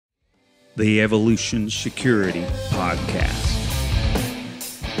the Evolution Security Podcast.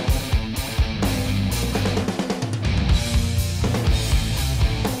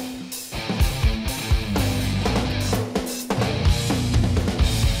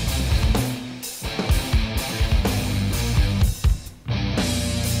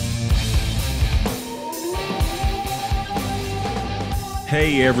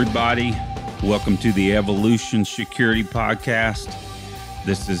 Hey everybody, welcome to the Evolution Security Podcast.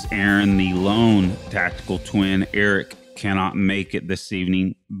 This is Aaron, the lone tactical twin. Eric cannot make it this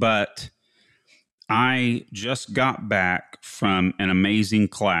evening, but I just got back from an amazing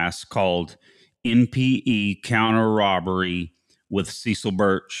class called NPE Counter Robbery with Cecil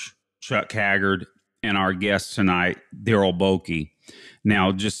Burch, Chuck Haggard, and our guest tonight, Darryl Bolke.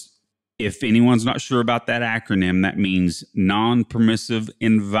 Now, just if anyone's not sure about that acronym, that means Non-Permissive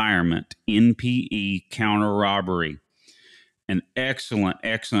Environment, NPE Counter Robbery. An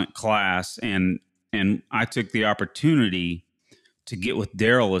excellent class, and I took the opportunity to get with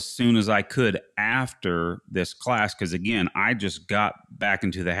Darryl as soon as I could after this class, because again, I just got back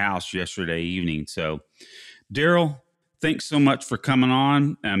into the house yesterday evening. So, Darryl, thanks so much for coming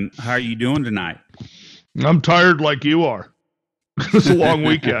on. How are you doing tonight? I'm tired like you are. It's a long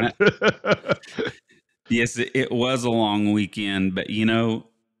weekend. Yes, it was a long weekend, but you know,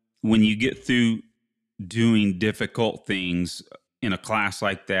 when you get through doing difficult things in a class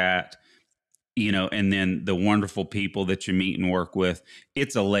like that, you know, and then the wonderful people that you meet and work with,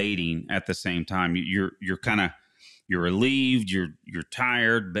 it's elating at the same time. You're relieved, you're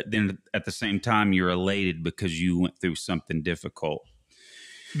tired, but then at the same time you're elated because you went through something difficult.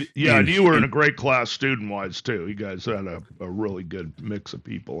 Yeah, and you were in a great class student-wise, too. You guys had a really good mix of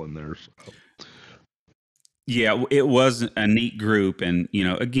people in there. So. Yeah, it was a neat group. And, you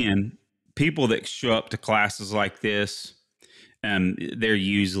know, again, people that show up to classes like this, they're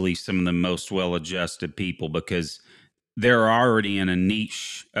usually some of the most well-adjusted people because they're already in a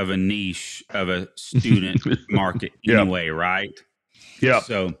niche of a student market anyway, right? Yeah.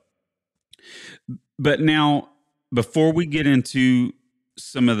 So, but now, before we get into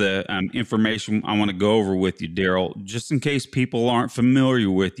some of the information I want to go over with you, Darryl, just in case people aren't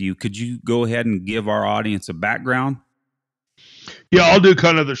familiar with you, could you go ahead and give our audience a background? Yeah, I'll do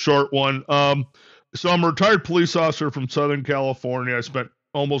kind of the short one. So I'm a retired police officer from Southern California. I spent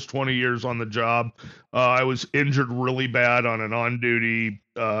almost 20 years on the job. I was injured really bad on an on-duty,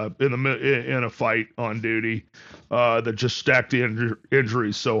 in a fight on duty, that just stacked the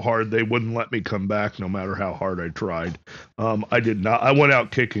injuries so hard they wouldn't let me come back no matter how hard I tried. I did not. I went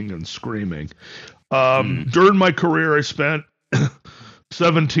out kicking and screaming. During my career, I spent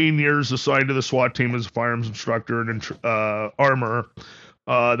 17 years assigned to the SWAT team as a firearms instructor and armorer.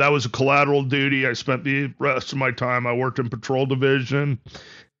 That was a collateral duty. I spent the rest of my time, I worked in patrol division,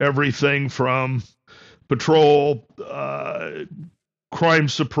 everything from patrol, crime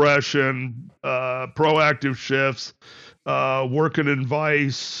suppression, proactive shifts, working in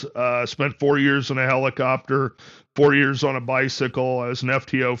vice, spent 4 years in a helicopter, 4 years on a bicycle. I was an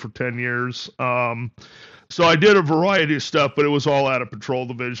FTO for 10 years. So I did a variety of stuff, but it was all out of patrol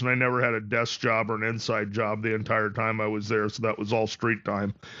division. I never had a desk job or an inside job the entire time I was there, so that was all street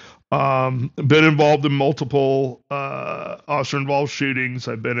time. Been involved in multiple officer-involved shootings.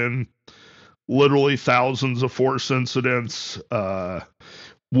 I've been in literally thousands of force incidents.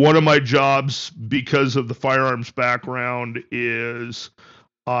 One of my jobs, because of the firearms background, is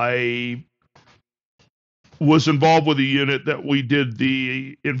I was involved with a unit that we did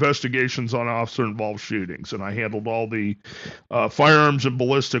the investigations on officer-involved shootings, and I handled all the firearms and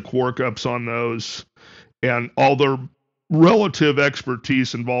ballistic workups on those and all the relative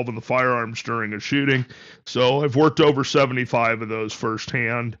expertise involved in the firearms during a shooting. So I've worked over 75 of those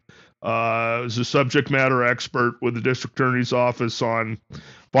firsthand. I was a subject matter expert with the district attorney's office on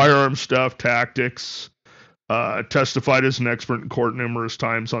firearm stuff, tactics, testified as an expert in court numerous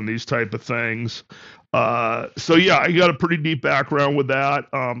times on these type of things. So yeah, I got a pretty deep background with that.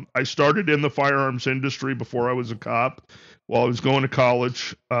 I started in the firearms industry before I was a cop while I was going to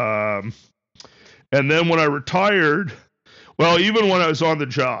college. And then when I retired, well, even when I was on the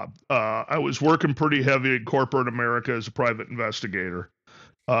job, I was working pretty heavy in corporate America as a private investigator,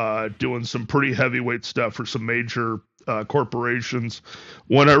 doing some pretty heavyweight stuff for some major corporations.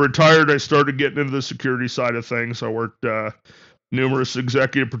 When I retired, I started getting into the security side of things. I worked numerous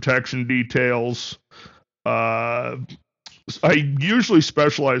executive protection details. I usually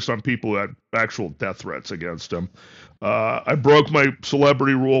specialized on people who had actual death threats against them. I broke my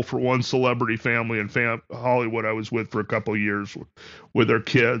celebrity rule for one celebrity family in Hollywood I was with for a couple of years with their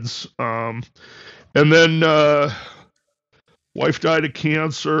kids. And then Wife died of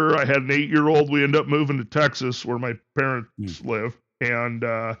cancer. I had an 8-year-old. We ended up moving to Texas, where my parents Mm. live, and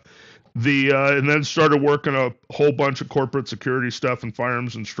and then started working a whole bunch of corporate security stuff and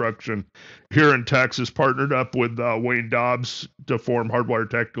firearms instruction here in Texas. Partnered up with Wayne Dobbs to form Hardwired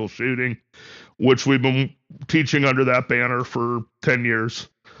Tactical Shooting, which we've been teaching under that banner for 10 years.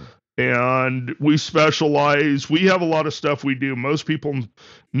 And we specialize. We have a lot of stuff we do. Most people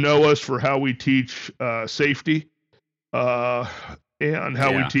know us for how we teach safety, uh, and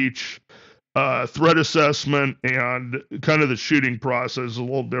how we Yeah. teach threat assessment, and kind of the shooting process is a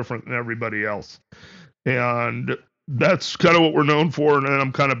little different than everybody else. And that's kind of what we're known for. And then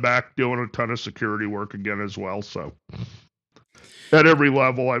I'm kind of back doing a ton of security work again as well. So at every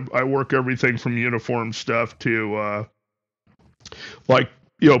level, I work everything from uniform stuff to like,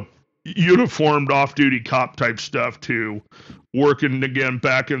 uniformed off-duty cop type stuff, to working again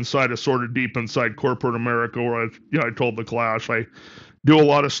back inside, a sort of deep inside corporate America, where I told the class I do a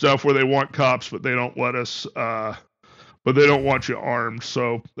lot of stuff where they want cops, but they don't let us, but they don't want you armed.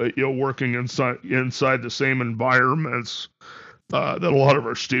 So working inside the same environments that a lot of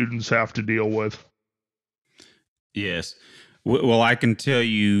our students have to deal with. Yes. Well, I can tell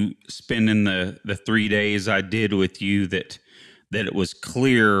you, spending the 3 days I did with you, that it was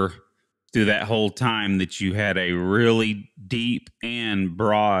clear through that whole time that you had a really deep and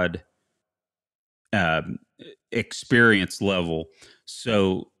broad uh, experience level.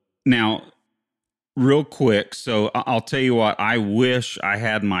 So now, real quick, so I'll tell you what, I wish I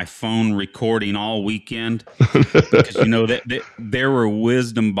had my phone recording all weekend, because that there were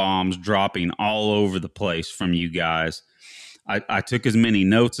wisdom bombs dropping all over the place from you guys. I took as many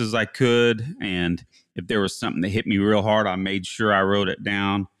notes as I could, and if there was something that hit me real hard, I made sure I wrote it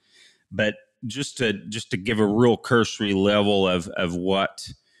down. But just to give a real cursory level of what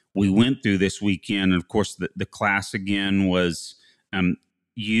we went through this weekend, and of course the class again was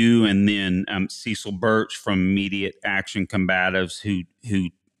you, and then Cecil Burch from Immediate Action Combatives, who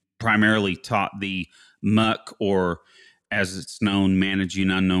primarily taught the muck, or as it's known, managing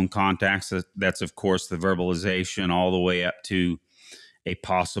unknown contacts. That's of course the verbalization all the way up to a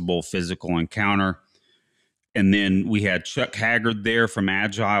possible physical encounter. And then we had Chuck Haggard there from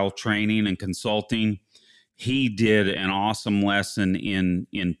Agile Training and Consulting. He did an awesome lesson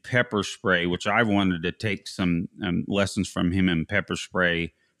in pepper spray, which I've wanted to take some lessons from him in pepper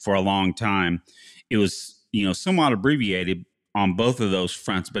spray for a long time. It was, somewhat abbreviated on both of those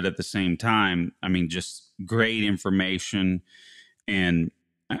fronts, but at the same time, I mean, just great information. And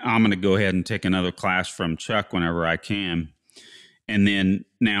I'm going to go ahead and take another class from Chuck whenever I can. And then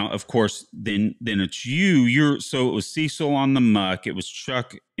now, of course, then it's you. So it was Cecil on the muck. It was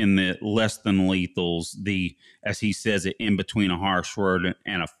Chuck in the less than lethals, the, as he says it, in between a harsh word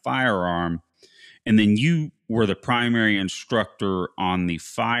and a firearm. And then you were the primary instructor on the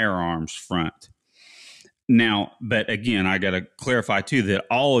firearms front. Now, but again, I got to clarify too that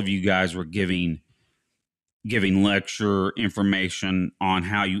all of you guys were giving lecture information on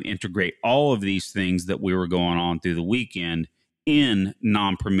how you integrate all of these things that we were going on through the weekend in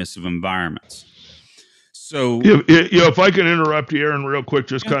non-permissive environments. So, if I can interrupt you, Aaron, real quick,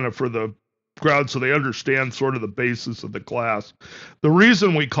 just yeah. kind of for the crowd so they understand sort of the basis of the class. The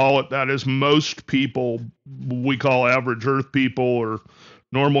reason we call it that is most people we call average Earth people or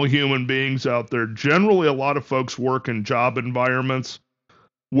normal human beings out there. Generally, a lot of folks work in job environments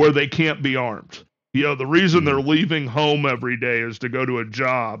where they can't be armed. The reason they're leaving home every day is to go to a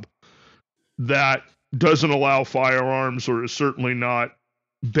job that doesn't allow firearms, or is certainly not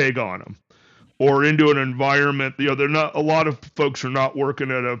big on them, or into an environment, they're not, a lot of folks are not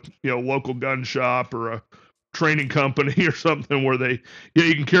working at a, local gun shop or a training company or something where they,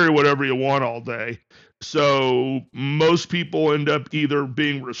 you can carry whatever you want all day. So most people end up either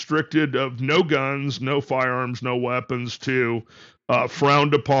being restricted of no guns, no firearms, no weapons, to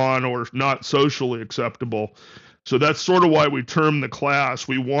frowned upon or not socially acceptable. So that's sort of why we term the class.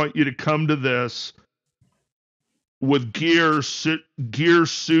 We want you to come to this with gear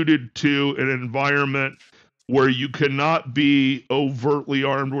suited to an environment where you cannot be overtly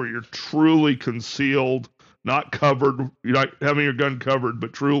armed, where you're truly concealed, not covered, you're not having your gun covered,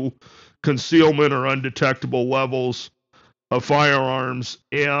 but true concealment or undetectable levels of firearms.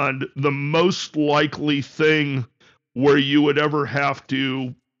 And the most likely thing where you would ever have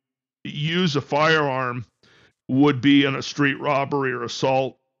to use a firearm would be in a street robbery or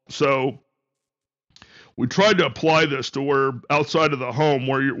assault. So we tried to apply this to where outside of the home,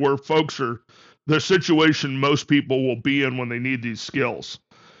 where folks are, the situation most people will be in when they need these skills.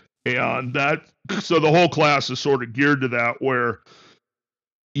 And so the whole class is sort of geared to that, where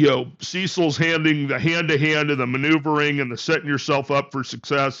Cecil's handing the hand-to-hand and the maneuvering and the setting yourself up for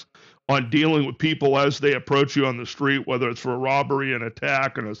success on dealing with people as they approach you on the street, whether it's for a robbery, an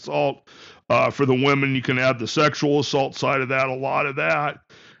attack, an assault. For the women, you can add the sexual assault side of that, a lot of that,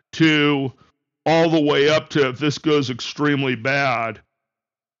 to all the way up to if this goes extremely bad,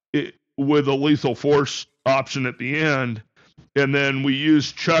 with a lethal force option at the end. And then we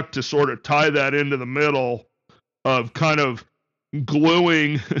use Chuck to sort of tie that into the middle of kind of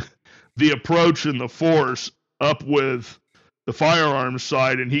gluing the approach and the force up with the firearms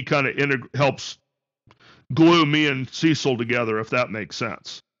side, and he kind of helps glue me and Cecil together, if that makes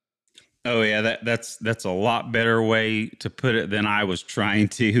sense. Oh yeah, that's a lot better way to put it than I was trying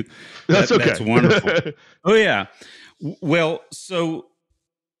to. That's okay. That's wonderful. Oh yeah. Well, so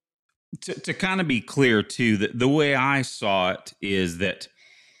to kind of be clear too, the way I saw it is that,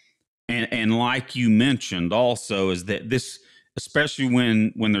 and like you mentioned also, is that this, especially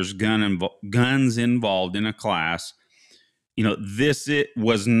when there's guns involved in a class, it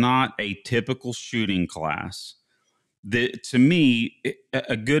was not a typical shooting class. To me,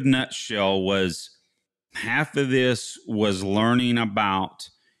 a good nutshell was half of this was learning about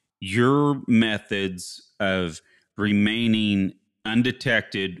your methods of remaining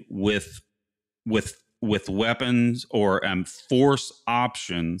undetected with weapons or force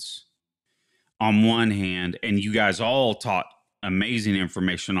options on one hand, and you guys all taught amazing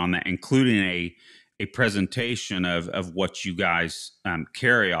information on that, including a presentation of what you guys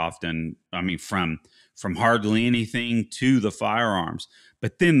carry often. I mean, from hardly anything to the firearms.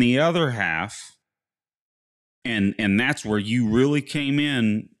 But then the other half, and that's where you really came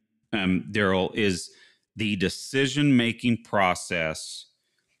in, Darryl, is the decision-making process,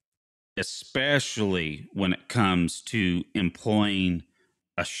 especially when it comes to employing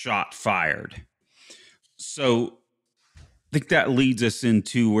a shot fired. So I think that leads us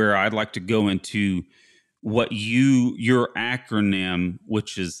into where I'd like to go into what your acronym,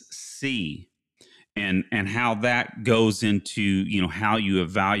 which is C, and how that goes into, how you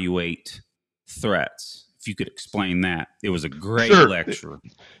evaluate threats. If you could explain that. It was a great lecture.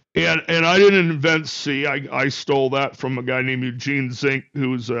 And I didn't invent C. I stole that from a guy named Eugene Zink,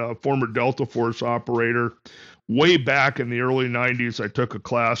 who's a former Delta Force operator. Way back in the early 90s, I took a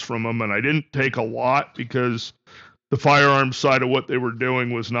class from him, and I didn't take a lot because the firearms side of what they were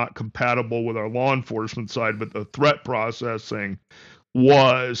doing was not compatible with our law enforcement side, but the threat processing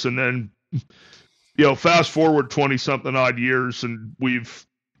was. And then, fast forward 20-something odd years, and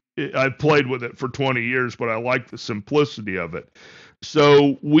I've played with it for 20 years, but I like the simplicity of it.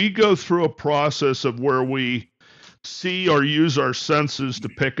 So we go through a process of where we see or use our senses to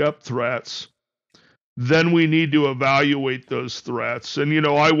pick up threats. Then we need to evaluate those threats. And,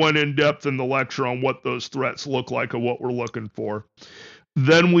 I went in depth in the lecture on what those threats look like and what we're looking for.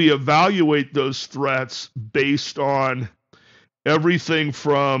 Then we evaluate those threats based on everything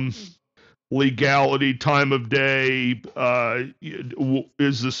from legality, time of day,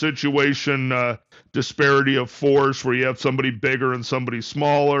 is the situation disparity of force where you have somebody bigger and somebody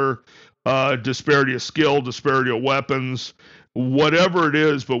smaller, disparity of skill, disparity of weapons, whatever it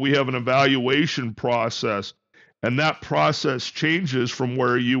is, but we have an evaluation process, and that process changes from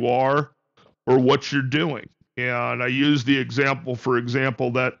where you are or what you're doing. And I use the example,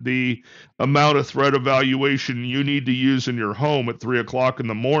 that the amount of threat evaluation you need to use in your home at 3 o'clock in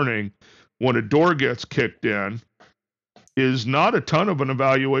the morning when a door gets kicked in is not a ton of an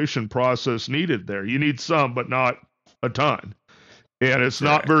evaluation process needed there. You need some, but not a ton. And it's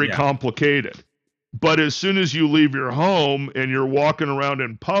not very complicated. But as soon as you leave your home and you're walking around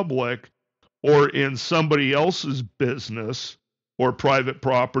in public or in somebody else's business or private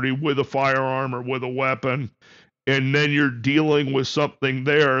property with a firearm or with a weapon, and then you're dealing with something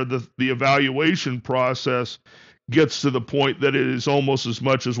there, the evaluation process gets to the point that it is almost as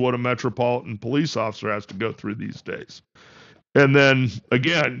much as what a metropolitan police officer has to go through these days. And then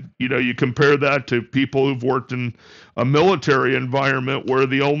again, you compare that to people who've worked in a military environment where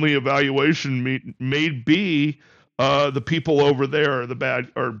the only evaluation may be the people over there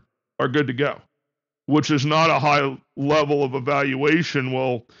are good to go, which is not a high level of evaluation.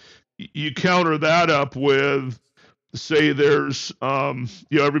 Well, you counter that up with, say there's,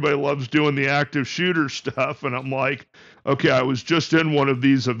 everybody loves doing the active shooter stuff. And I'm like, okay, I was just in one of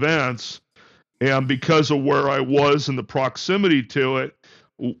these events, and because of where I was and the proximity to it,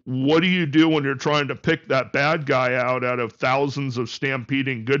 what do you do when you're trying to pick that bad guy out of thousands of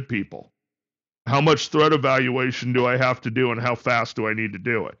stampeding good people? How much threat evaluation do I have to do, and how fast do I need to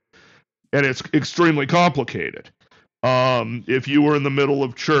do it? And it's extremely complicated. If you were in the middle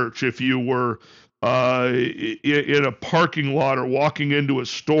of church, if you were in a parking lot or walking into a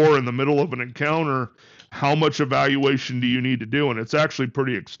store in the middle of an encounter, how much evaluation do you need to do? And it's actually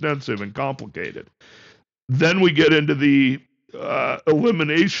pretty extensive and complicated. Then we get into the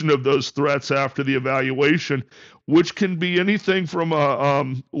elimination of those threats after the evaluation, which can be anything from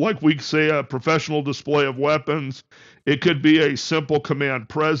like we say, a professional display of weapons. It could be a simple command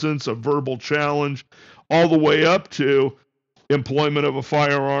presence, a verbal challenge, all the way up to employment of a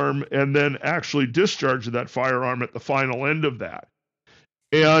firearm and then actually discharge of that firearm at the final end of that.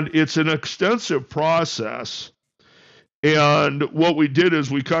 And it's an extensive process. And what we did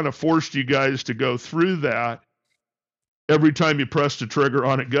is we kind of forced you guys to go through that every time you pressed a trigger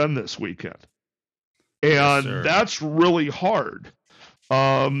on a gun this weekend. And Yes, that's really hard.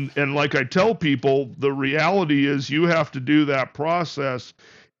 And like I tell people, the reality is you have to do that process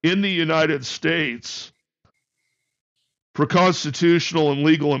in the United States for constitutional and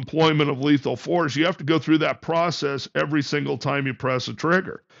legal employment of lethal force. You have to go through that process every single time you press a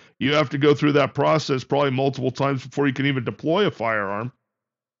trigger. You have to go through that process probably multiple times before you can even deploy a firearm.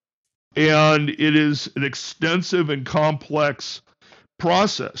 And it is an extensive and complex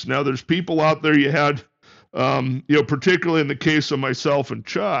process. Now, there's people out there you had, particularly in the case of myself and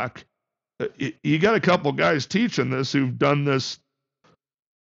Chuck, you got a couple guys teaching this who've done this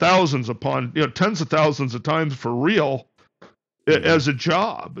thousands upon, tens of thousands of times for real as a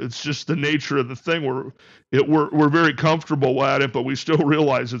job. It's just the nature of the thing. We're very comfortable at it, but we still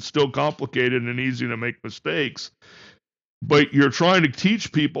realize it's still complicated and easy to make mistakes. But you're trying to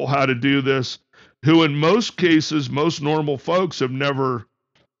teach people how to do this, who in most cases, most normal folks have never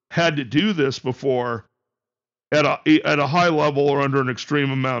had to do this before at a high level or under an extreme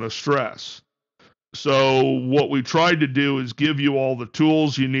amount of stress. So what we tried to do is give you all the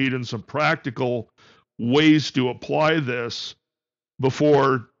tools you need and some practical ways to apply this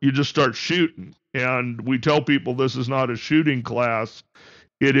before you just start shooting. And we tell people this is not a shooting class.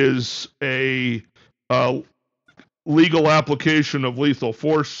 It is a legal application of lethal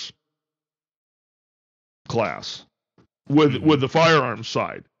force class with the firearms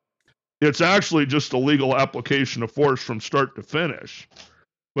side. It's actually just a legal application of force from start to finish.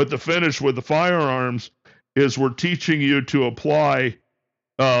 But the finish with the firearms is we're teaching you to apply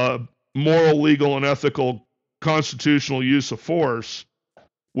moral, legal, and ethical constitutional use of force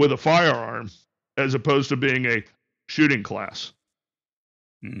with a firearm as opposed to being a shooting class.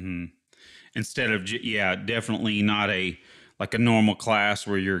 Mm-hmm. Instead of, definitely not like a normal class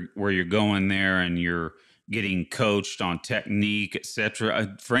where you're going there and you're getting coached on technique,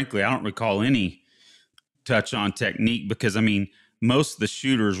 etc. Frankly, I don't recall any touch on technique because, most of the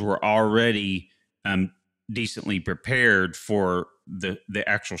shooters were already decently prepared for the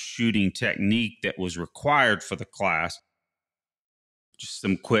actual shooting technique that was required for the class. Just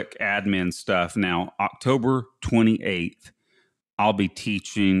some quick admin stuff. Now, October 28th, I'll be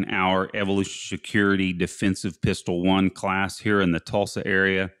teaching our Evolution Security Defensive Pistol 1 class here in the Tulsa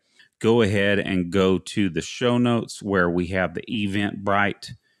area. Go ahead and go to the show notes where we have the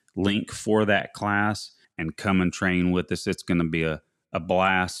Eventbrite link for that class and come and train with us. It's going to be a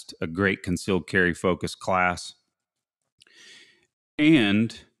blast, a great concealed carry focused class.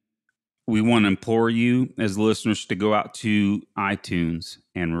 And we want to implore you as listeners to go out to iTunes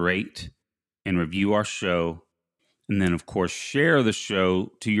and rate and review our show. And then, of course, share the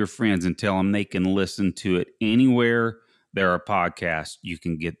show to your friends and tell them they can listen to it anywhere there are podcasts. You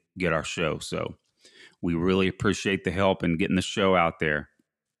can get our show. So we really appreciate the help in getting the show out there.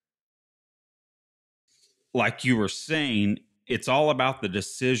 Like you were saying, it's all about the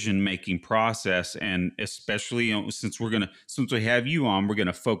decision-making process, and especially since we have you on, we're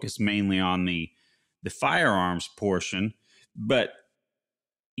gonna focus mainly on the firearms portion. But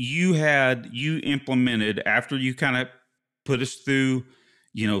you implemented, after you kind of put us through,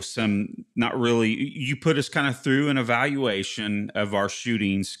 you put us kind of through an evaluation of our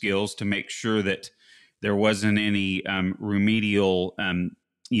shooting skills to make sure that there wasn't any remedial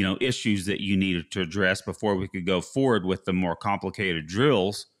issues that you needed to address before we could go forward with the more complicated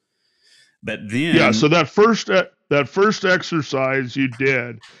drills. But then, so that first exercise you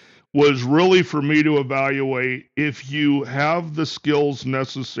did was really for me to evaluate if you have the skills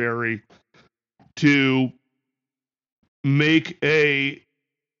necessary to make a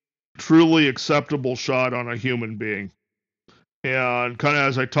truly acceptable shot on a human being. And kind of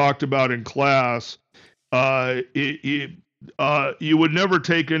as I talked about in class, you would never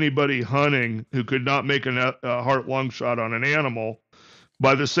take anybody hunting who could not make a heart-lung shot on an animal.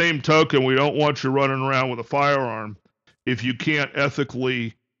 By the same token, we don't want you running around with a firearm if you can't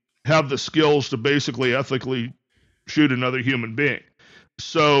ethically have the skills to basically ethically shoot another human being.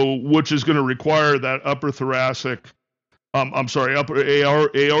 So, which is going to require that upper thoracic, upper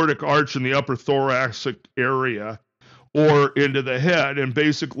aortic arch in the upper thoracic area or into the head. And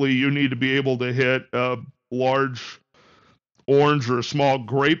basically, you need to be able to hit a large orange or a small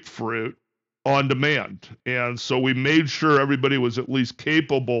grapefruit on demand. And so we made sure everybody was at least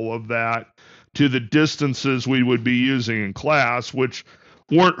capable of that to the distances we would be using in class, which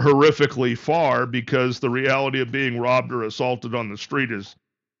weren't horrifically far, because the reality of being robbed or assaulted on the street is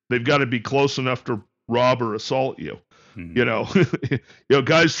they've got to be close enough to rob or assault you. Mm-hmm.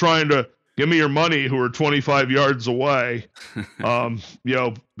 Guys trying to give me your money who are 25 yards away.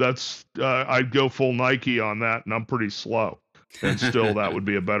 That's I'd go full Nike on that, and I'm pretty slow. And still, that would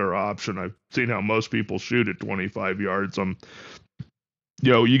be a better option. I've seen how most people shoot at 25 yards.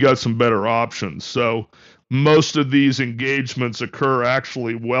 You got some better options. So most of these engagements occur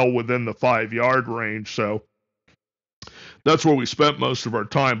actually well within the 5-yard range. So that's where we spent most of our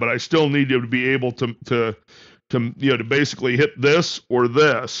time. But I still need to be able to basically hit this or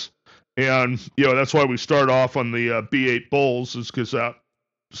this. And that's why we start off on the B8 Bulls, is because that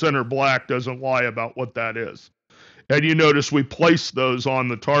center black doesn't lie about what that is. And you notice we place those on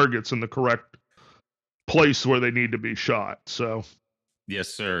the targets in the correct place where they need to be shot. So, yes,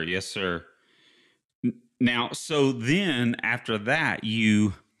 sir. Yes, sir. Now, so then after that,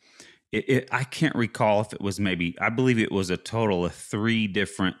 I can't recall if it was I believe it was a total of 3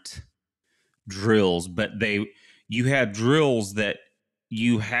 different drills, but you had drills that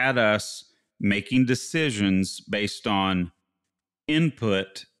you had us making decisions based on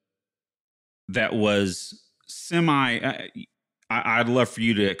input that was I'd love for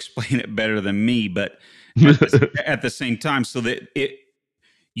you to explain it better than me, but at the same time, so that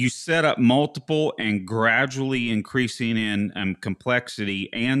you set up multiple and gradually increasing in complexity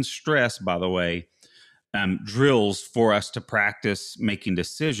and stress, by the way, drills for us to practice making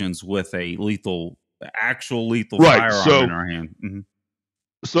decisions with a actual lethal firearm in our hand. Mm-hmm.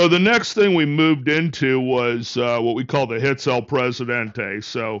 So the next thing we moved into was what we call the hits el presidente.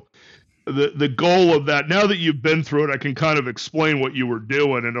 So the goal of that, now that you've been through it, I can kind of explain what you were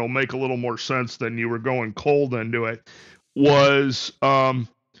doing, and it'll make a little more sense than you were going cold into it, was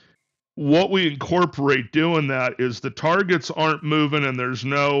what we incorporate doing that is the targets aren't moving, and there's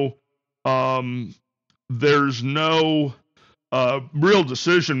no real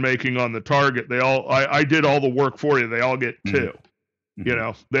decision making on the target. I did all the work for you. They all get 2.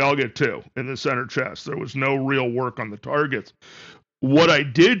 Mm-hmm. They all get 2 in the center chest. There was no real work on the targets. What I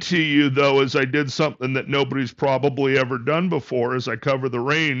did to you, though, is I did something that nobody's probably ever done before, is I cover the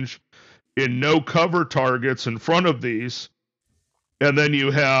range in no cover targets in front of these, and then you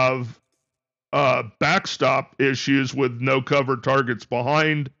have backstop issues with no cover targets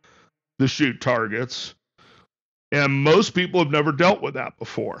behind the shoot targets. And most people have never dealt with that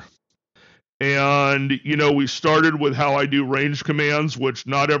before. And, we started with how I do range commands, which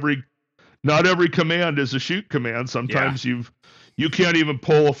not every command is a shoot command. Sometimes you can't even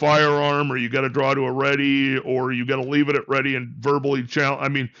pull a firearm, or you got to draw to a ready, or you got to leave it at ready and verbally challenge. I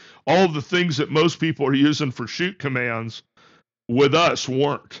mean, all of the things that most people are using for shoot commands with us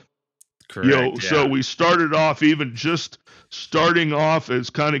weren't. Correct. So we started off, even just starting off, as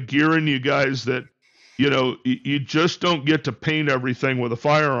kind of gearing you guys that, you just don't get to paint everything with a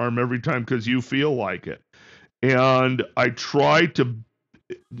firearm every time because you feel like it. And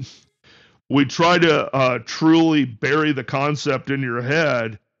we try to truly bury the concept in your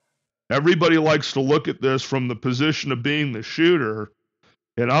head. Everybody likes to look at this from the position of being the shooter.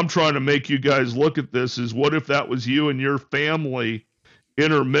 And I'm trying to make you guys look at this as, what if that was you and your family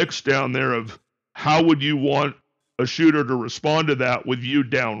intermixed down there, of how would you want a shooter to respond to that with you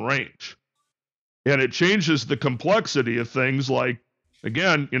downrange? And it changes the complexity of things. Like,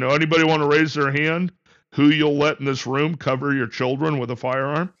 again, anybody want to raise their hand who you'll let in this room cover your children with a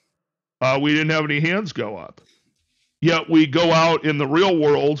firearm? We didn't have any hands go up. Yet we go out in the real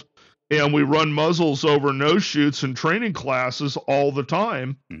world and we run muzzles over nose shoots in training classes all the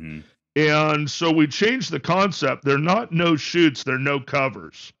time. Mm-hmm. And so we changed the concept. They're not no shoots, they're no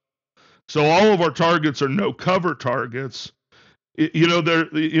covers. So all of our targets are no cover targets.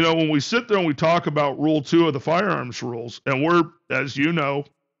 When we sit there and we talk about Rule 2 of the firearms rules, and we're, as you know,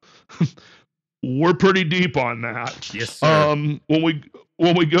 we're pretty deep on that. Yes, sir.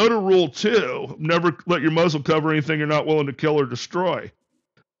 When we go to Rule 2, never let your muzzle cover anything you're not willing to kill or destroy.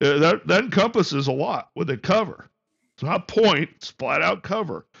 That encompasses a lot with a cover. It's not point, it's flat out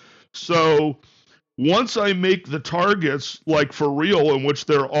cover. So once I make the targets, like for real, in which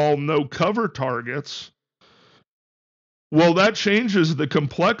they're all no cover targets, well, that changes the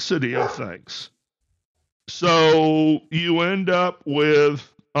complexity of things. So you end up with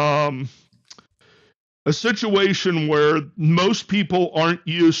a situation where most people aren't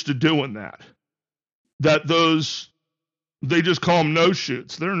used to doing that. They just call them no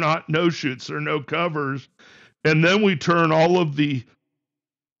shoots. They're not no shoots. They're no covers. And then we turn all of the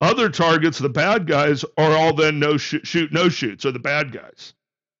other targets, the bad guys, are all then no shoots, are the bad guys.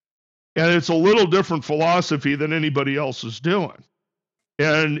 And it's a little different philosophy than anybody else is doing.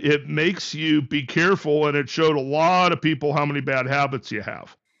 And it makes you be careful, and it showed a lot of people how many bad habits you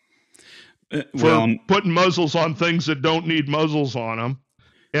have. For putting muzzles on things that don't need muzzles on them,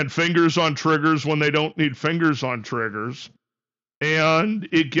 and fingers on triggers when they don't need fingers on triggers. And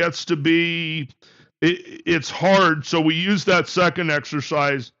it gets to be, it's hard. So we use that second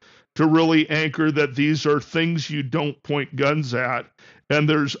exercise to really anchor that these are things you don't point guns at. And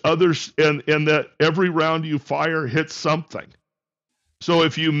there's others, and that every round you fire hits something. So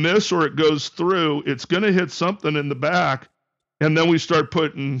if you miss or it goes through, it's going to hit something in the back. And then we start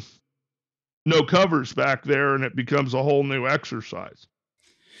putting no covers back there, and it becomes a whole new exercise.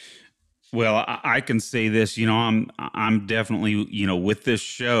 Well, I can say this, I'm definitely, with this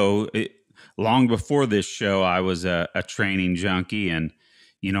show, long before this show, I was a training junkie, and,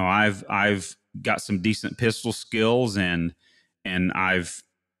 I've got some decent pistol skills, and I've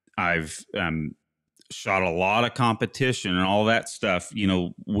shot a lot of competition and all that stuff,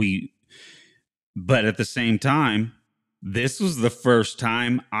 but at the same time, this was the first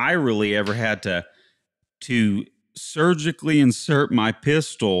time I really ever had to surgically insert my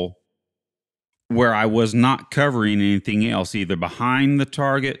pistol where I was not covering anything else, either behind the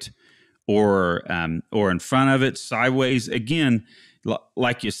target or in front of it, sideways. Again,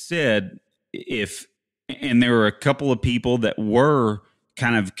 like you said, and there were a couple of people that were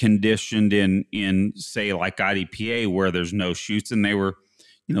kind of conditioned in say like IDPA where there's no shoots, and they were,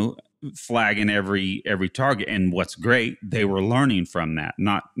 flagging every target. And what's great, they were learning from that,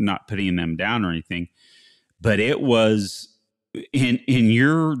 not putting them down or anything. But it was in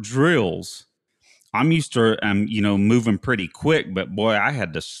your drills. I'm used to, moving pretty quick, but boy, I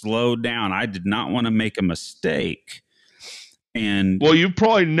had to slow down. I did not want to make a mistake. And well, you've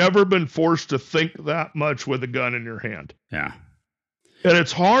probably never been forced to think that much with a gun in your hand. Yeah. And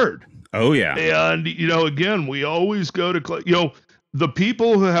it's hard. Oh, yeah. And, again, we always go to, the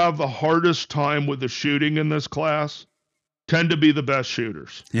people who have the hardest time with the shooting in this class tend to be the best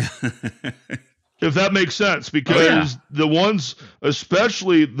shooters. Yeah. If that makes sense, because the ones,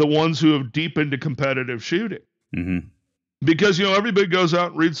 especially the ones who have deep into competitive shooting, because, everybody goes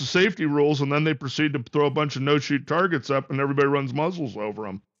out and reads the safety rules, and then they proceed to throw a bunch of no-shoot targets up, and everybody runs muzzles over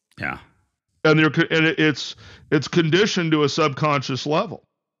them. Yeah. And it's conditioned to a subconscious level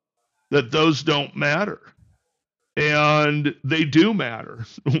that those don't matter. And they do matter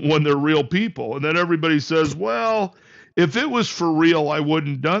when they're real people. And then everybody says, well, if it was for real, I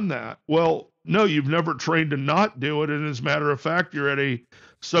wouldn't done that. Well, no, you've never trained to not do it. And as a matter of fact, you're already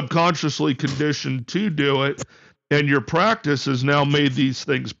subconsciously conditioned to do it. And your practice has now made these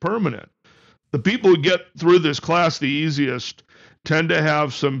things permanent. The people who get through this class the easiest tend to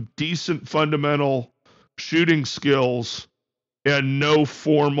have some decent fundamental shooting skills and no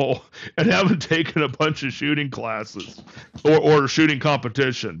formal, and haven't taken a bunch of shooting classes or shooting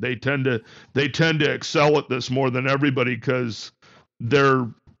competition. They tend to excel at this more than everybody because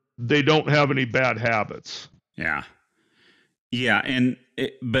they don't have any bad habits. Yeah. Yeah.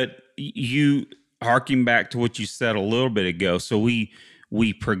 But you harking back to what you said a little bit ago. So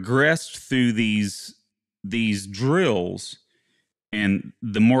we progressed through these drills, and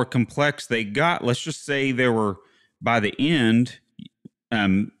the more complex they got, let's just say there were, by the end,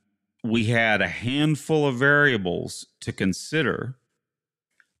 we had a handful of variables to consider.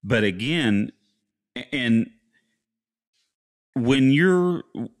 But again, and when you're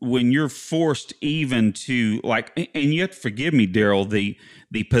forced even to, like, and you have to forgive me, Darryl,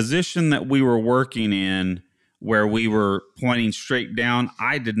 the position that we were working in where we were pointing straight down,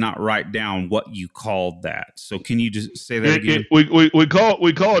 I did not write down what you called that. So can you just say that again? We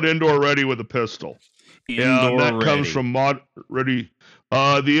call it indoor ready with a pistol. Indoor that ready. Comes from ready.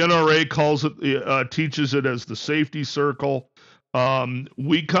 The NRA calls it, teaches it as the safety circle.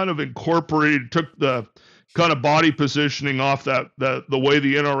 We kind of took the kind of body positioning off the way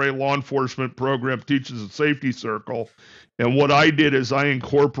the NRA law enforcement program teaches a safety circle. And what I did is I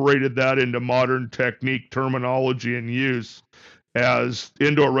incorporated that into modern technique, terminology, and use as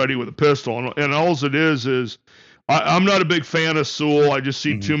indoor ready with a pistol. And all it is I'm not a big fan of SUL. I just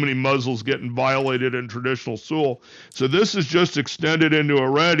see too many muzzles getting violated in traditional SUL. So this is just extended into a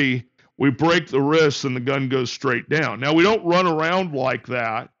ready. We break the wrist and the gun goes straight down. Now, we don't run around like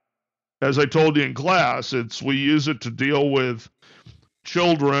that. as I told you in class, we use it to deal with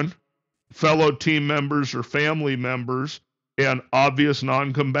children, fellow team members or family members, and obvious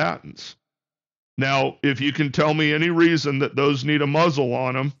non-combatants. Now, if you can tell me any reason that those need a muzzle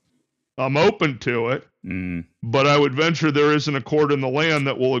on them, I'm open to it. But I would venture there isn't a court in the land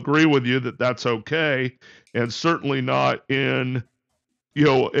that will agree with you that that's okay, and certainly not in,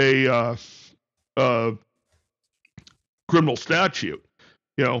 a criminal statute.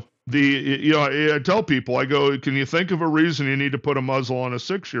 I tell people, I go, can you think of a reason you need to put a muzzle on a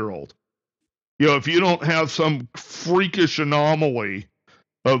 6-year-old? If you don't have some freakish anomaly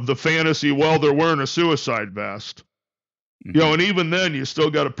of the fantasy, well, they're wearing a suicide vest. And even then, you still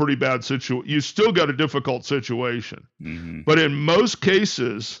got a pretty bad situation. You still got a difficult situation. But in most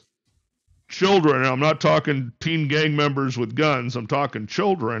cases, children, and I'm not talking teen gang members with guns, I'm talking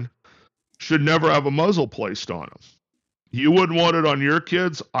children, should never have a muzzle placed on them. You wouldn't want it on your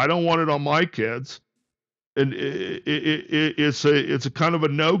kids. I don't want it on my kids. And it's a kind of a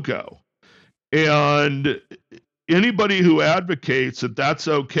no-go. And anybody who advocates that that's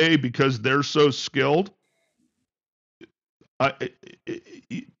okay because they're so skilled,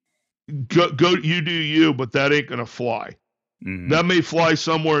 go you do you, but that ain't gonna fly. That may fly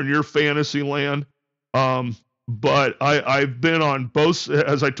somewhere in your fantasy land, but I've been on both,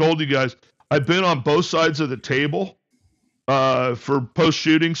 as I told you guys, I've been on both sides of the table for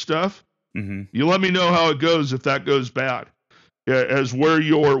post-shooting stuff. You let me know how it goes if that goes bad, as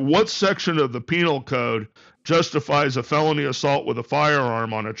where what section of the penal code justifies a felony assault with a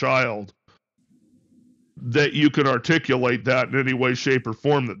firearm on a child, that you can articulate that in any way, shape, or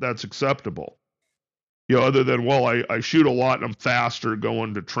form that's acceptable. Other than, well, I shoot a lot and I'm faster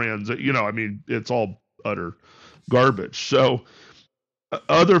going to transit. It's all utter garbage. So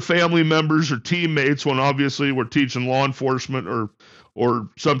other family members or teammates, when obviously we're teaching law enforcement or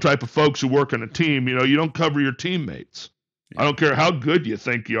some type of folks who work in a team, you don't cover your teammates. I don't care how good you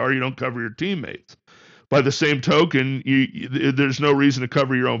think you are, you don't cover your teammates. By the same token, there's no reason to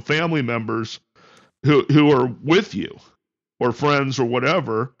cover your own family members who are with you or friends or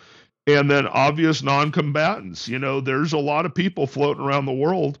whatever. And then obvious non-combatants. There's a lot of people floating around the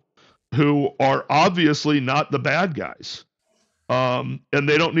world who are obviously not the bad guys. And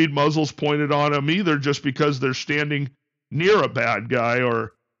they don't need muzzles pointed on them either just because they're standing near a bad guy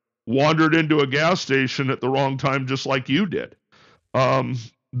or wandered into a gas station at the wrong time just like you did.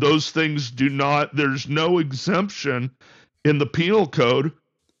 Those things there's no exemption in the penal code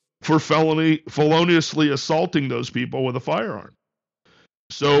for feloniously assaulting those people with a firearm.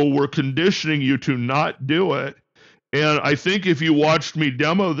 So we're conditioning you to not do it. And I think if you watched me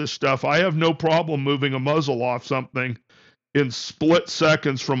demo this stuff, I have no problem moving a muzzle off something in split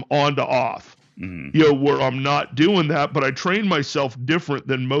seconds from on to off. Where I'm not doing that, but I train myself different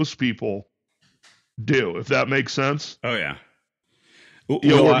than most people do, if that makes sense. Oh yeah.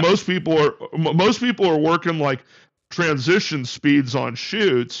 Where most people are working like transition speeds on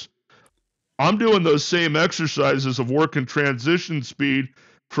shoots. I'm doing those same exercises of working transition speed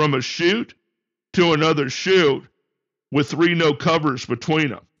from a shoot to another shoot with 3 no covers between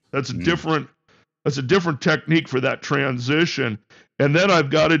them. That's a different technique for that transition. And then I've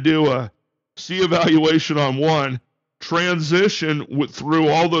got to do a C evaluation on one, transition through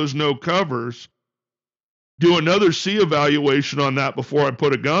all those no covers, do another C evaluation on that before I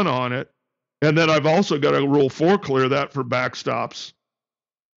put a gun on it. And then I've also got to Rule 4 clear that for backstops.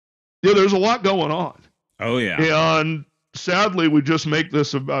 There's a lot going on. Oh, yeah. And sadly, we just make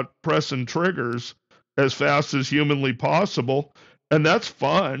this about pressing triggers as fast as humanly possible. And that's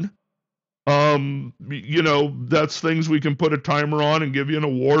fun. That's things we can put a timer on and give you an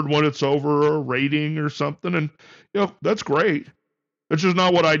award when it's over or a rating or something. And, that's great. That's just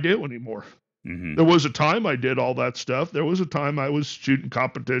not what I do anymore. There was a time I did all that stuff. There was a time I was shooting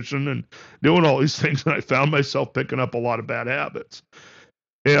competition and doing all these things, and I found myself picking up a lot of bad habits.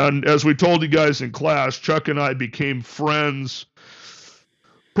 And as we told you guys in class, Chuck and I became friends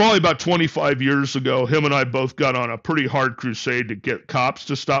probably about 25 years ago. Him and I both got on a pretty hard crusade to get cops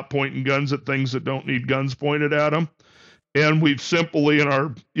to stop pointing guns at things that don't need guns pointed at them. And we've simply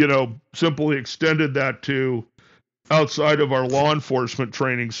extended that to outside of our law enforcement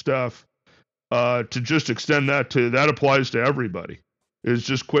training stuff, to just extend that applies to everybody. Is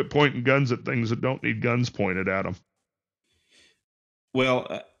just quit pointing guns at things that don't need guns pointed at them.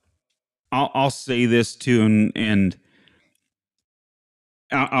 Well, I'll say this too, and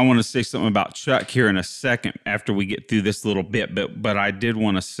I want to say something about Chuck here in a second after we get through this little bit, but I did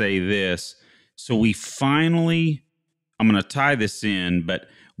want to say this. So we finally, I'm going to tie this in, but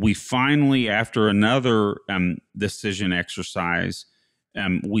we finally, after another decision exercise,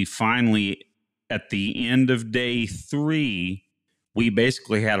 We finally, at the end of day 3, we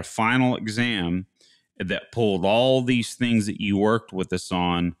basically had a final exam that pulled all these things that you worked with us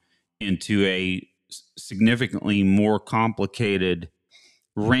on into a significantly more complicated,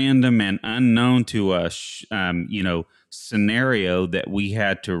 random and unknown to us, scenario that we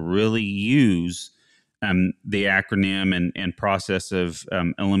had to really use the acronym and process of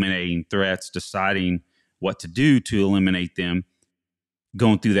eliminating threats, deciding what to do to eliminate them,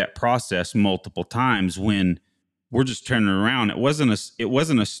 going through that process multiple times. When we're just turning around, it wasn't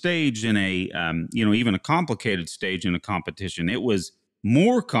a stage in a even a complicated stage in a competition. It was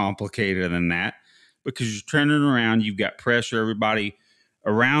more complicated than that, because you're turning around, you've got pressure, everybody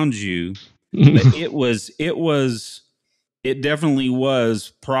around you. But it definitely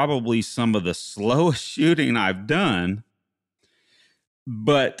was probably some of the slowest shooting I've done.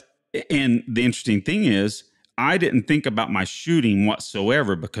 But, and the interesting thing is, I didn't think about my shooting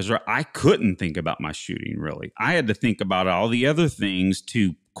whatsoever, because I couldn't think about my shooting, really. I had to think about all the other things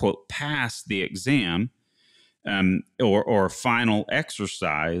to, quote, pass the exam or final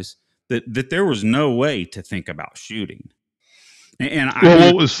exercise, that there was no way to think about shooting.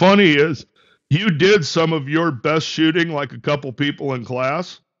 What was funny is you did some of your best shooting, like a couple people in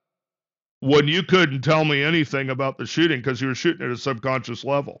class, when you couldn't tell me anything about the shooting because you were shooting at a subconscious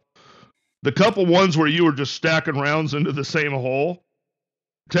level. The couple ones where you were just stacking rounds into the same hole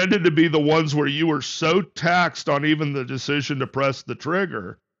tended to be the ones where you were so taxed on even the decision to press the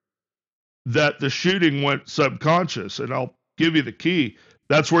trigger that the shooting went subconscious. And I'll give you the key.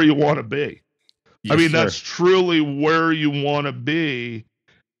 That's where you want to be. Yes, I mean, sir. That's truly where you want to be,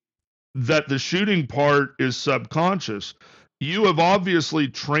 that the shooting part is subconscious. You have obviously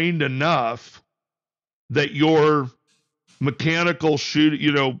trained enough that your mechanical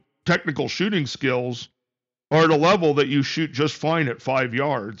technical shooting skills are at a level that you shoot just fine at 5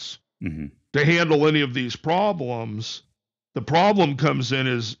 yards to handle any of these problems. The problem comes in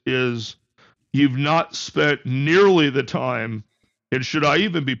is you've not spent nearly the time, and should I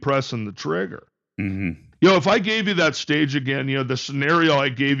even be pressing the trigger? If I gave you that stage again, the scenario I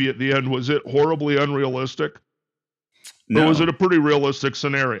gave you at the end, was it horribly unrealistic? No. Or was it a pretty realistic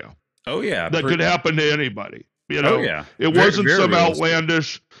scenario? Oh, yeah. That could happen to anybody. Oh, yeah. It wasn't some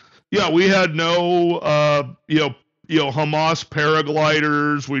outlandish. Yeah, we had no, Hamas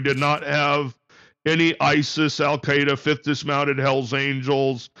paragliders. We did not have any ISIS, Al-Qaeda, Fifth Dismounted Hells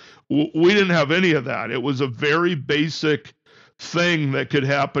Angels. We didn't have any of that. It was a very basic thing that could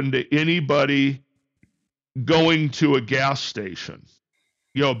happen to anybody going to a gas station,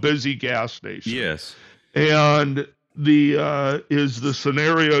 busy gas station. Yes. And is the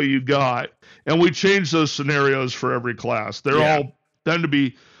scenario you got. And we change those scenarios for every class. They're all tend to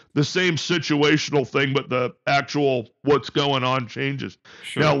be the same situational thing, but the actual what's going on changes.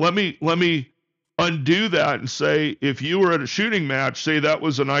 Sure. Now, let me undo that and say, if you were at a shooting match, say that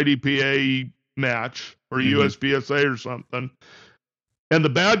was an IDPA match or USPSA or something, and the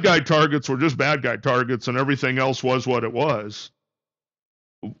bad guy targets were just bad guy targets and everything else was what it was.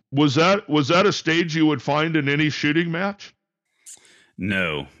 Was that a stage you would find in any shooting match?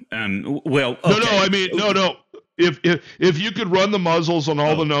 No. Well, okay. No. I mean, no. If you could run the muzzles on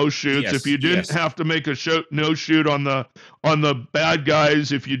all the no shoots, yes, if you didn't have to make a no shoot on the bad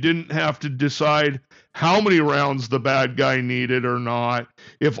guys, if you didn't have to decide how many rounds the bad guy needed or not,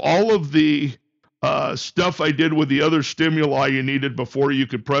 if all of the stuff I did with the other stimuli you needed before you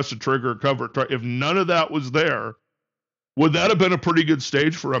could press a trigger or cover, if none of that was there, would that have been a pretty good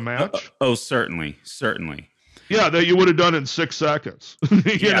stage for a match? Oh, certainly. Yeah, that you would have done in 6 seconds.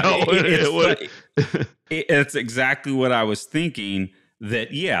 It's exactly what I was thinking. That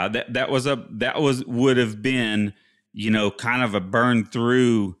would have been, kind of a burn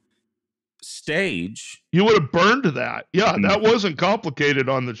through stage. You would have burned that. Yeah, that wasn't complicated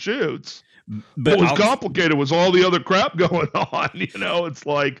on the shoots. But what was complicated was all the other crap going on. It's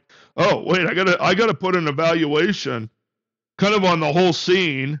like, oh wait, I gotta put an evaluation kind of on the whole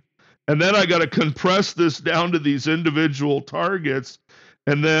scene, and then I got to compress this down to these individual targets,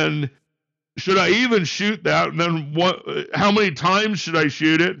 and then should I even shoot that? And then how many times should I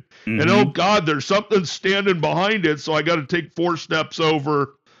shoot it? And oh God, there's something standing behind it, so I got to take 4 steps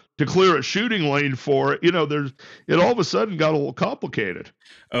over to clear a shooting lane for it. It all of a sudden got a little complicated.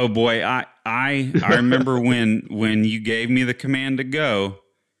 Oh boy, I remember when you gave me the command to go,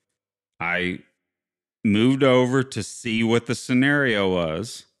 I moved over to see what the scenario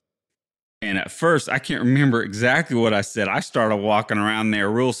was. And at first, I can't remember exactly what I said. I started walking around there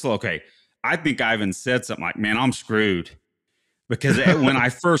real slow. Okay, I think I even said something like, man, I'm screwed. Because when I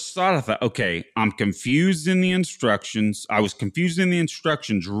first saw it, I thought, okay, I'm confused in the instructions. I was confused in the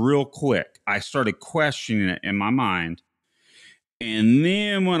instructions real quick. I started questioning it in my mind. And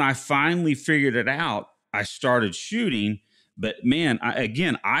then when I finally figured it out, I started shooting. But man, I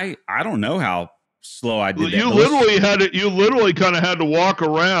don't know how slow I did that. You literally kind of had to walk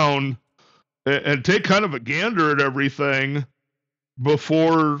around and take kind of a gander at everything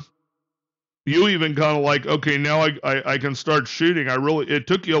before you even kind of like, okay, now I can start shooting. It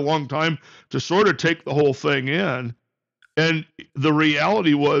took you a long time to sort of take the whole thing in. And the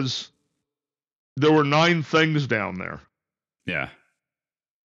reality was there were 9 things down there. Yeah.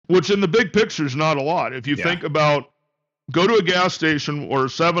 Which in the big picture is not a lot. If you think about, go to a gas station or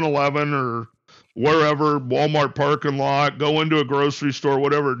 7-Eleven or wherever, Walmart parking lot, go into a grocery store,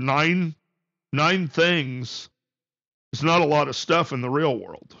 whatever, 9 things is not a lot of stuff in the real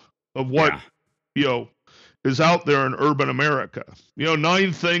world of what, is out there in urban America.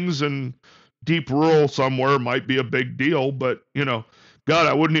 9 things in deep rural somewhere might be a big deal, but, God,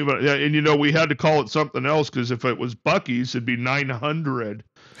 I wouldn't even, and we had to call it something else because if it was Buc-ee's, it'd be 900.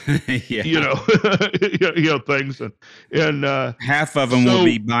 Things and half of them will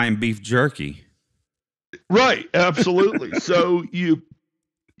be buying beef jerky. Right, absolutely. So you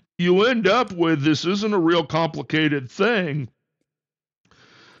end up with, this isn't a real complicated thing,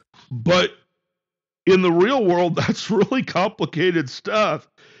 but in the real world, that's really complicated stuff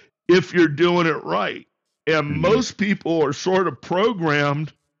if you're doing it right. And most people are sort of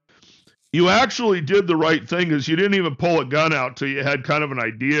programmed. You actually did the right thing, is you didn't even pull a gun out till you had kind of an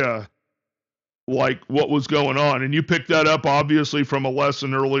idea like what was going on. And you picked that up obviously from a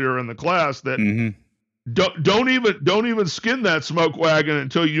lesson earlier in the class that don't even skin that smoke wagon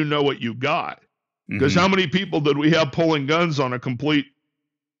until you know what you got. Because how many people did we have pulling guns on a complete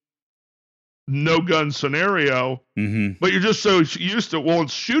no gun scenario? But you're just so used to, well,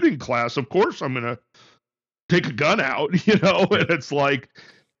 it's shooting class, of course I'm gonna take a gun out, and it's like,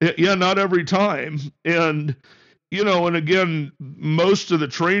 yeah, not every time. And and again, most of the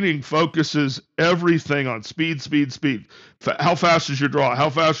training focuses everything on speed. How fast is your draw? How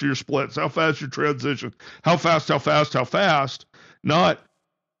fast are your splits? How fast your transition? How fast? Not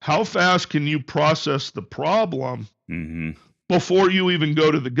how fast can you process the problem before you even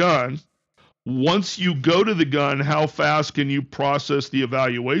go to the gun. Once you go to the gun, how fast can you process the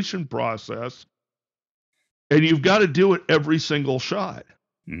evaluation process? And you've got to do it every single shot.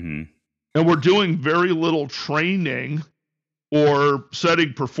 And we're doing very little training or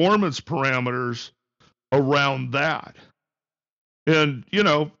setting performance parameters around that. And,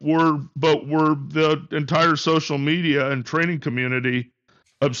 the entire social media and training community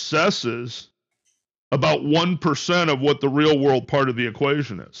obsesses about 1% of what the real world part of the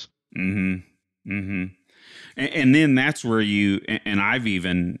equation is. And then that's where and I've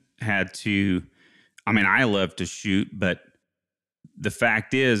even had to, I love to shoot, but the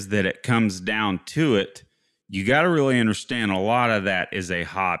fact is that it comes down to it. You got to really understand a lot of that is a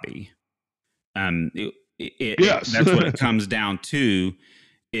hobby. Yes. That's what it comes down to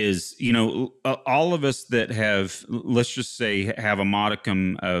is, all of us that have, let's just say, have a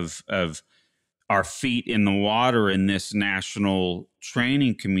modicum of our feet in the water in this national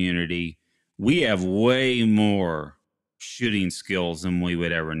training community, we have way more shooting skills than we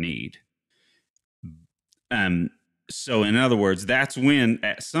would ever need. So in other words, that's when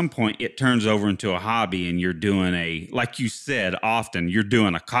at some point it turns over into a hobby and you're doing like you said, often you're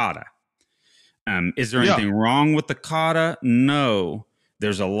doing a kata. Is there anything wrong with the kata? No,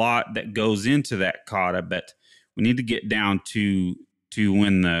 there's a lot that goes into that kata, but we need to get down to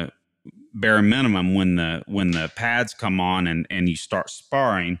when the bare minimum, when the pads come on and you start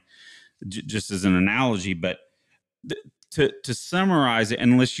sparring, just as an analogy. But to summarize it,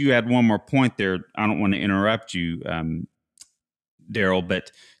 unless you had one more point there, I don't want to interrupt you, Darryl,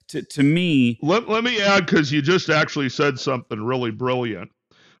 but to me... Let me add, because you just actually said something really brilliant.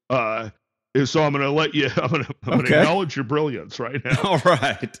 So I'm going to let you, I'm going to acknowledge your brilliance right now. All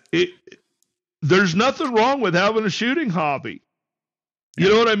right. There's nothing wrong with having a shooting hobby. You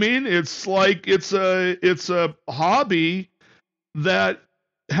know what I mean? It's like, it's a hobby that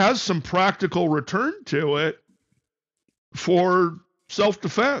has some practical return to it for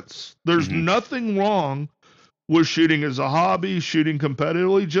self-defense. There's nothing wrong with shooting as a hobby, shooting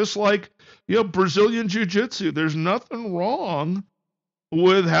competitively, just like, Brazilian Jiu-Jitsu. There's nothing wrong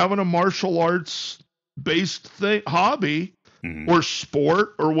with having a martial arts based hobby or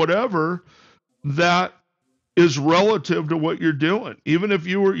sport or whatever that is relative to what you're doing. Even if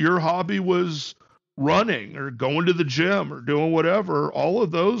your hobby was running or going to the gym or doing whatever, all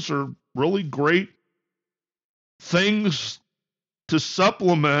of those are really great things to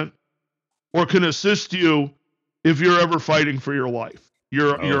supplement or can assist you if you're ever fighting for your life.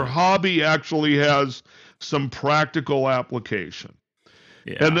 Your hobby actually has some practical application.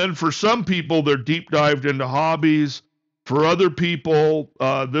 Yeah. And then for some people, they're deep dived into hobbies. For other people,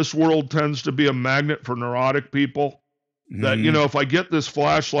 this world tends to be a magnet for neurotic people. That, you know, if I get this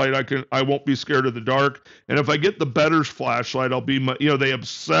flashlight, I won't be scared of the dark. And if I get the better flashlight, I'll be, they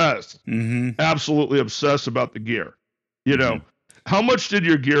obsess, absolutely obsess about the gear. You know, how much did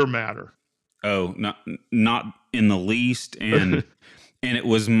your gear matter? Oh, not in the least. And and it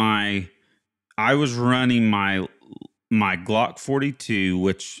was I was running my Glock 42,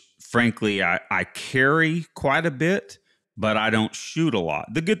 which frankly I carry quite a bit, but I don't shoot a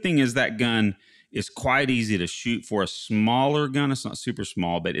lot. The good thing is that gun is quite easy to shoot for a smaller gun. It's not super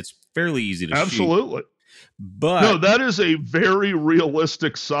small, but it's fairly easy to shoot. Absolutely. But no, that is a very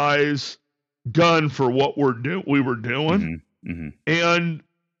realistic size gun for what we were doing. And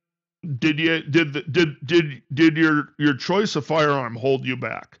did your choice of firearm hold you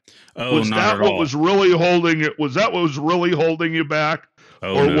back? Oh, was not that at what all. was really holding it? Was that what was really holding you back?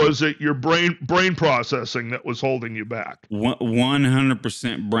 Or was it your brain processing that was holding you back?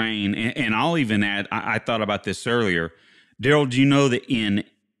 100% brain. And I'll even add, I thought about this earlier. Darryl, do you know that in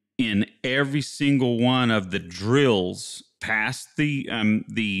every single one of the drills past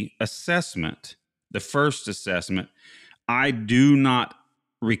the assessment, the first assessment, I do not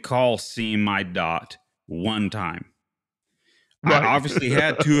recall seeing my dot one time. Right. I obviously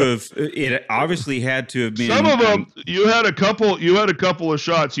had to have. It obviously had to have been. Some of them, you had a couple of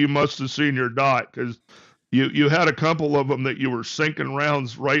shots. You must have seen your dot because you had a couple of them that you were sinking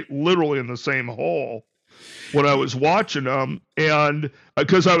rounds right, literally in the same hole. When I was watching them, and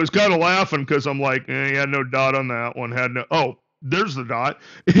because I was kind of laughing because I'm like, he had no dot on that one. Had no. Oh, there's the dot.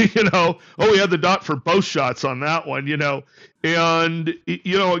 You know. Oh, he had the dot for both shots on that one. You know. And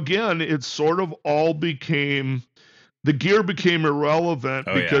you know, again, it sort of all became. The gear became irrelevant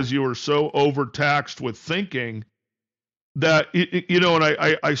because you were so overtaxed with thinking that, you know,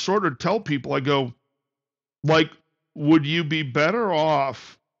 and I sort of tell people, I go, like, would you be better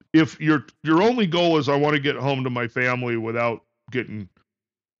off if your only goal is I want to get home to my family without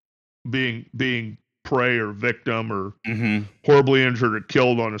being prey or victim or horribly injured or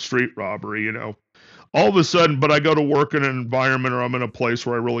killed on a street robbery, you know, all of a sudden, but I go to work in an environment or I'm in a place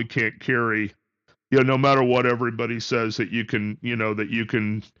where I really can't carry. You know, no matter what everybody says that you can, you know, that you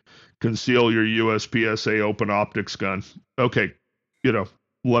can conceal your USPSA open optics gun. Okay, you know,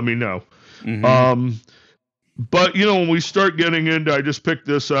 let me know. But you know, when we start getting into, I just picked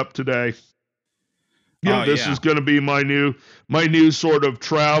this up today. This is going to be my new sort of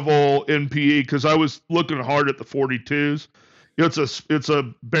travel NPE because I was looking hard at the 42s. You know, it's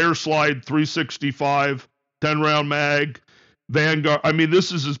a bear slide 365 10-round mag. Vanguard. I mean,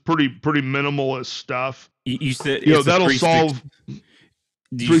 this is pretty minimalist stuff. You said you know that'll solve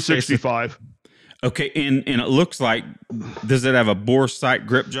 365. Okay, and it looks like, does it have a bore sight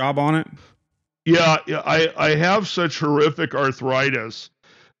grip job on it? Yeah. I have such horrific arthritis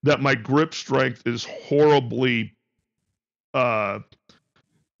that my grip strength is horribly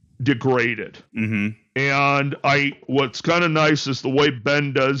degraded. And what's kind of nice is the way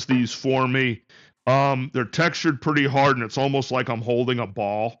Ben does these for me. They're textured pretty hard, and it's almost like I'm holding a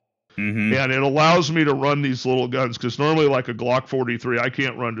ball. And it allows me to run these little guns because normally, like a Glock 43, I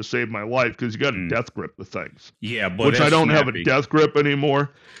can't run to save my life because you got to death grip the things. Yeah, but which I don't have a death grip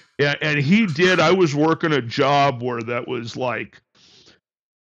anymore. Yeah, and he did. I was working a job where that was like,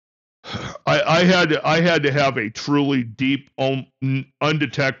 I had to have a truly deep,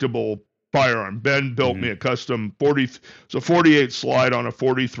 undetectable firearm. Ben built me a custom 48 slide on a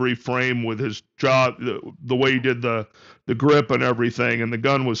 43 frame with his job, the way he did the grip and everything, and the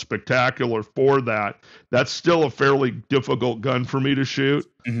gun was spectacular for that. That's still a fairly difficult gun for me to shoot.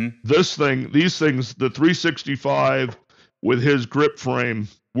 These things, the 365 with his grip frame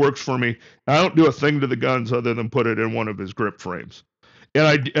works for me. I don't do a thing to the guns other than put it in one of his grip frames. And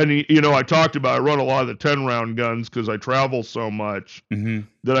I talked about, I run a lot of the 10-round guns because I travel so much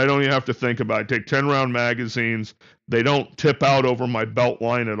that I don't even have to think about it. I take 10-round magazines. They don't tip out over my belt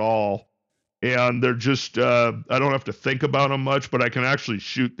line at all. And they're just, I don't have to think about them much, but I can actually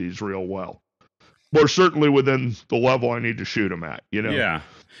shoot these real well. Or certainly within the level I need to shoot them at, you know? Yeah.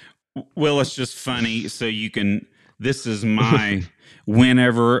 Well, it's just funny. So this is my,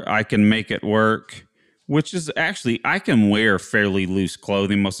 whenever I can make it work. Which is actually, I can wear fairly loose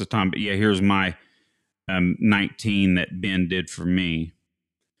clothing most of the time. But yeah, here's my 19 that Ben did for me.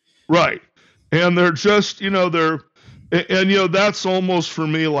 Right. And they're just, and that's almost for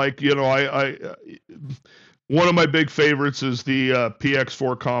me like, One of my big favorites is the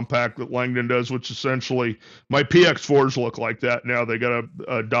PX4 compact that Langdon does, which essentially my PX4s look like that now. They got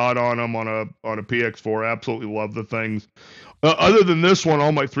a dot on them on a PX4. Absolutely love the things. Other than this one,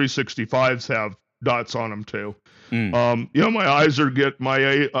 all my 365s have dots on them too. My eyes are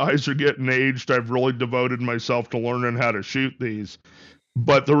getting aged. I've really devoted myself to learning how to shoot these.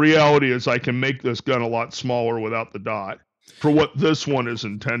 But the reality is, I can make this gun a lot smaller without the dot for what this one is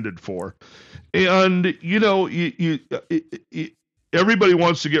intended for. And everybody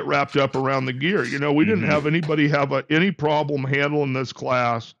wants to get wrapped up around the gear. We didn't have anybody have any problem handling this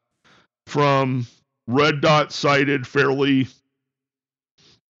class from red dot sighted, fairly,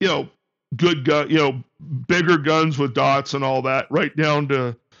 good gun, bigger guns with dots and all that, right down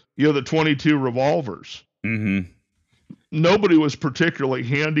to the 22 revolvers. Nobody was particularly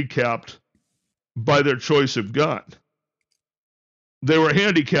handicapped by their choice of gun. They were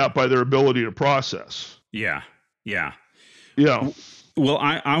handicapped by their ability to process. Yeah. Well,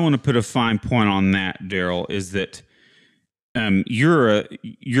 I want to put a fine point on that, Darryl, is that you're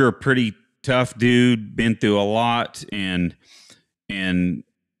a pretty tough dude, been through a lot, and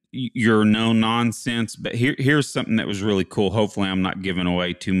you're no nonsense. But here's something that was really cool. Hopefully, I'm not giving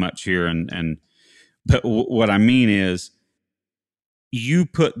away too much here, but what I mean is, you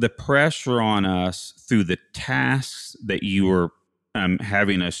put the pressure on us through the tasks that you were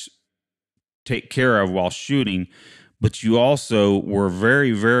having us take care of while shooting, but you also were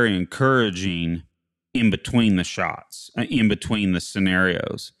very, very encouraging in between the shots, in between the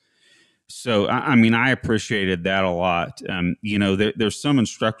scenarios. So, I appreciated that a lot. There's some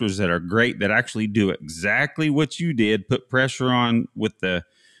instructors that are great that actually do exactly what you did, put pressure on with the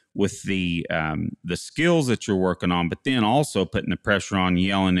skills that you're working on, but then also putting the pressure on,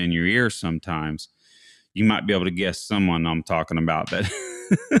 yelling in your ear sometimes. You might be able to guess someone I'm talking about, but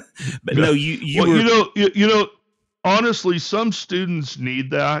but no, honestly, some students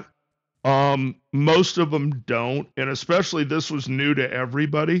need that. Most of them don't, and especially this was new to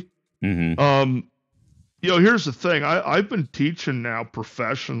everybody. Here's the thing. I've been teaching now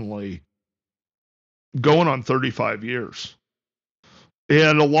professionally going on 35 years.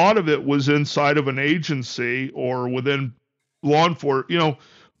 And a lot of it was inside of an agency or within law enforcement.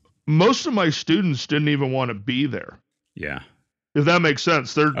 Most of my students didn't even want to be there. Yeah. If that makes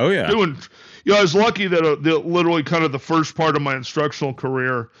sense. They're doing, I was lucky that literally kind of the first part of my instructional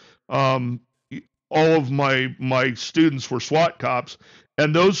career, all of my students were SWAT cops.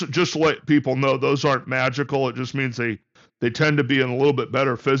 And those, just to let people know, those aren't magical. It just means they tend to be in a little bit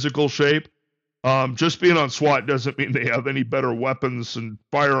better physical shape. Just being on SWAT doesn't mean they have any better weapons and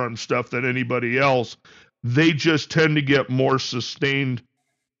firearm stuff than anybody else. They just tend to get more sustained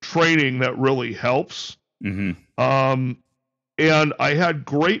training that really helps. And I had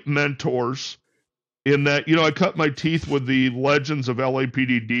great mentors in that, I cut my teeth with the legends of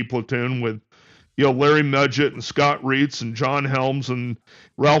LAPD D platoon with, Larry Mudgett and Scott Reitz and John Helms and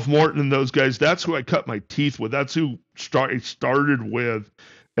Ralph Morton and those guys. That's who I cut my teeth with. That's who I started with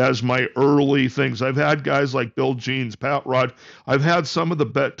as my early things. I've had guys like Bill Jeans, Pat Rod. I've had some of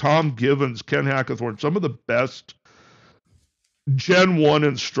the Tom Givens, Ken Hackathorn, some of the best Gen 1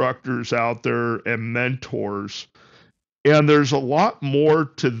 instructors out there and mentors. And there's a lot more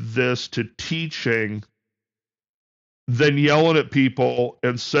to this, to teaching, than yelling at people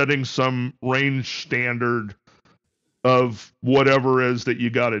and setting some range standard of whatever it is that you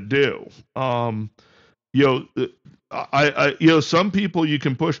got to do. Some people you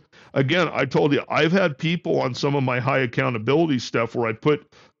can push. Again, I told you, I've had people on some of my high accountability stuff where I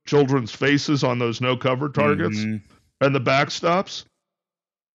put children's faces on those no cover targets and the backstops.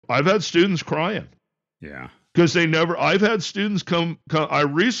 I've had students crying. Yeah. Because I've had students come. I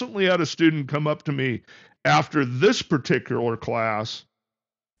recently had a student come up to me after this particular class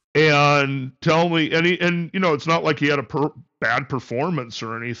and tell me, and it's not like he had a bad performance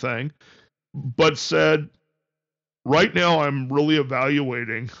or anything, but said, right now I'm really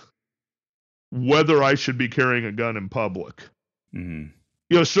evaluating whether I should be carrying a gun in public.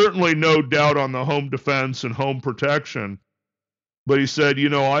 Certainly no doubt on the home defense and home protection. But he said,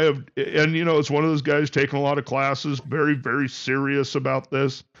 I have, and it's one of those guys taking a lot of classes, very, very serious about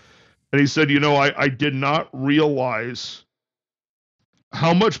this. And he said, I did not realize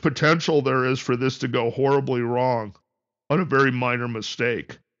how much potential there is for this to go horribly wrong on a very minor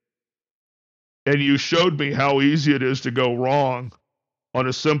mistake. And you showed me how easy it is to go wrong on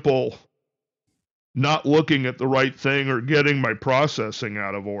a simple not looking at the right thing or getting my processing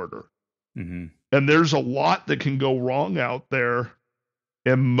out of order. And there's a lot that can go wrong out there.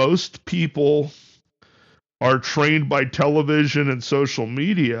 And most people are trained by television and social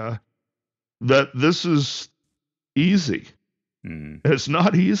media that this is easy. Mm. It's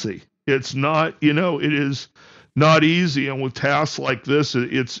not easy. It's not, it is not easy. And with tasks like this,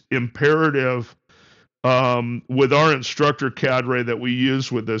 it's imperative with our instructor cadre that we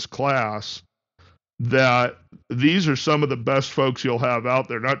use with this class that these are some of the best folks you'll have out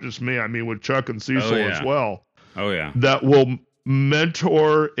there. Not just me. I mean, with Chuck and Cecil as well. Oh, yeah. That will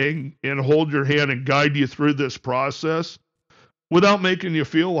mentor and hold your hand and guide you through this process without making you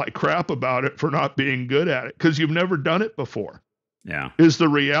feel like crap about it for not being good at it, because you've never done it before. Yeah. Is the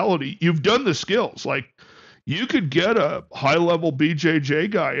reality. You've done the skills. Like, you could get a high-level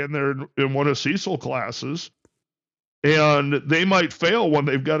BJJ guy in there in one of Cecil classes, and they might fail when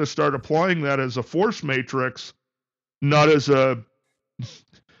they've got to start applying that as a force matrix, not as a,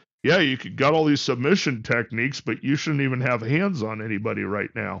 yeah, you got all these submission techniques, but you shouldn't even have hands on anybody right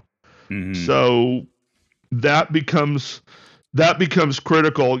now. Mm-hmm. So that becomes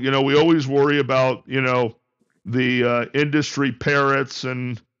critical. We always worry about, the industry parrots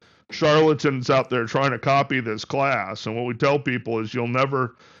and charlatans out there trying to copy this class. And what we tell people is you'll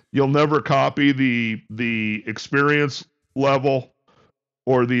never copy the experience level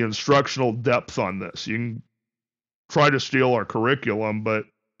or the instructional depth on this. You can try to steal our curriculum, but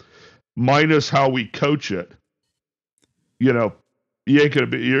minus how we coach it, you aren't going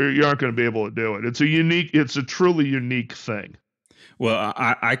to be able to do it. It's a truly unique thing. Well,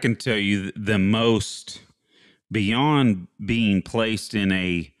 I can tell you the most, beyond being placed in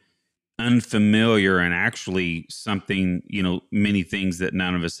a unfamiliar and actually something, many things that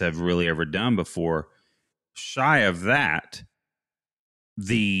none of us have really ever done before, shy of that,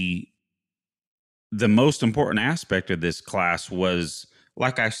 the most important aspect of this class was,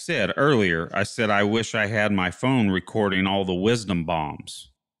 like I said earlier, I wish I had my phone recording all the wisdom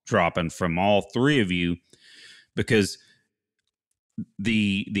bombs dropping from all three of you, because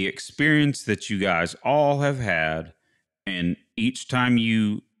the experience that you guys all have had, and each time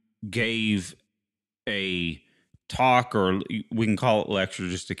you gave a talk, or we can call it lecture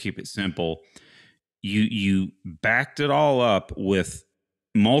just to keep it simple, you backed it all up with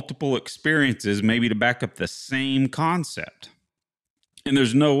multiple experiences, maybe to back up the same concept. And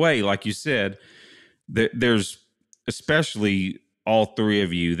there's no way, like you said, that there's, especially all three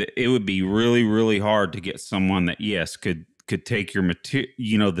of you, that it would be really, really hard to get someone that, yes, could take your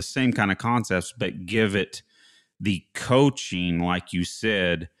material, the same kind of concepts, but give it the coaching, like you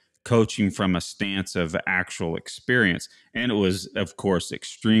said, coaching from a stance of actual experience. And it was, of course,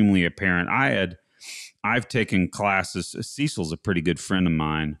 extremely apparent. I've taken classes. Cecil's a pretty good friend of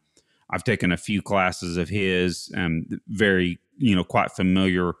mine. I've taken a few classes of his, and very, quite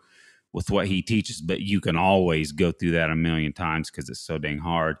familiar with what he teaches, but you can always go through that a million times because it's so dang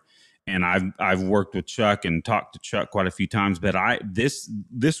hard. And I've worked with Chuck and talked to Chuck quite a few times, but this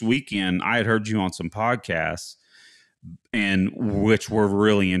weekend I had heard you on some podcasts, and which were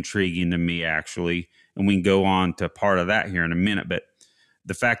really intriguing to me, actually. And we can go on to part of that here in a minute. But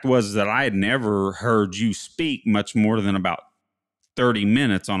the fact was that I had never heard you speak much more than about 30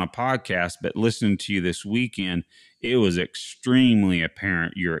 minutes on a podcast, but listening to you this weekend, it was extremely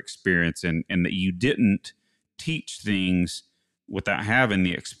apparent your experience, and that you didn't teach things without having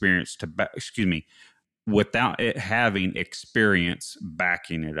the experience without it having experience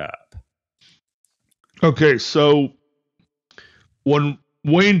backing it up. Okay, so when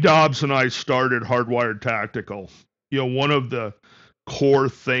Wayne Dobbs and I started Hardwired Tactical, one of the core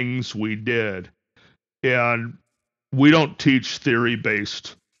things we did, and we don't teach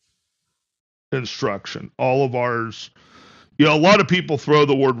theory-based instruction. All of ours, a lot of people throw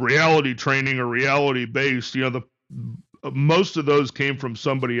the word reality training or reality-based. Most of those came from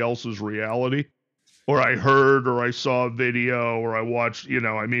somebody else's reality, or I heard, or I saw a video, or I watched,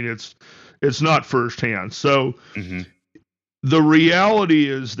 it's not firsthand. So the reality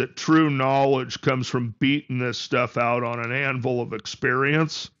is that true knowledge comes from beating this stuff out on an anvil of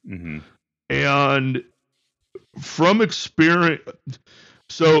experience. And from experience,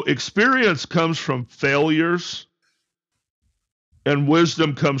 so experience comes from failures, and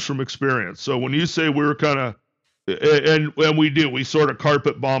wisdom comes from experience. So when you say we're kind of, and we sort of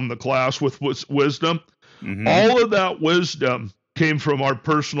carpet bomb the class with wisdom, all of that wisdom came from our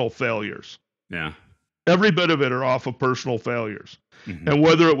personal failures. Yeah. Every bit of it are off of personal failures. And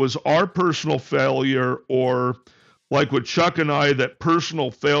whether it was our personal failure, or like with Chuck and I, that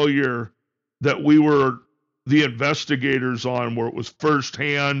personal failure that we were the investigators on, where it was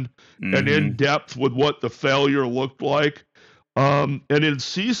firsthand and in depth with what the failure looked like. And in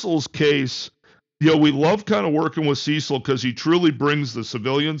Cecil's case, we love kind of working with Cecil because he truly brings the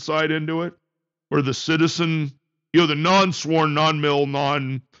civilian side into it, or the citizen, the non-sworn, non-mill,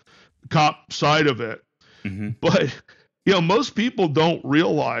 non-cop side of it. Mm-hmm. But, most people don't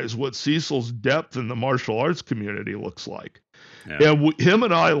realize what Cecil's depth in the martial arts community looks like. Yeah. And him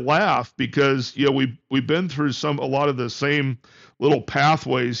and I laugh because, we've been through a lot of the same little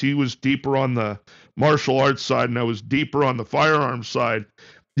pathways. He was deeper on the martial arts side and I was deeper on the firearms side.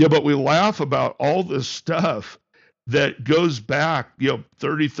 Yeah, but we laugh about all this stuff that goes back,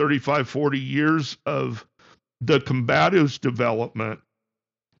 30, 35, 40 years of the combatives development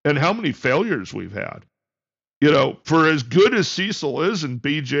and how many failures we've had. For as good as Cecil is in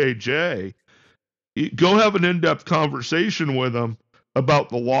BJJ, go have an in-depth conversation with him about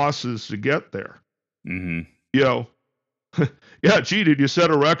the losses to get there. Mm-hmm. Yeah, gee, did you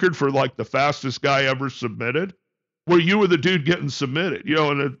set a record for like the fastest guy ever submitted? Where you were the dude getting submitted,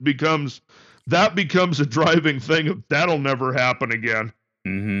 and that becomes a driving thing of that'll never happen again.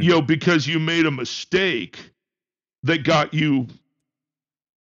 Mm-hmm. Because you made a mistake that bought you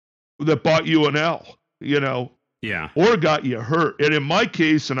an L, Yeah. or got you hurt. And in my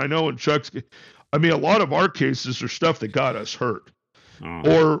case, and I know in Chuck's, a lot of our cases are stuff that got us hurt.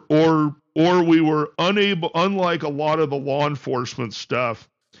 Oh. Or we were unable, unlike a lot of the law enforcement stuff.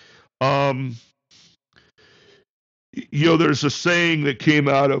 There's a saying that came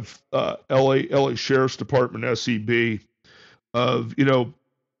out of LA Sheriff's Department, SEB, of, a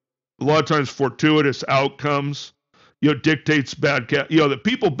lot of times fortuitous outcomes, dictates bad that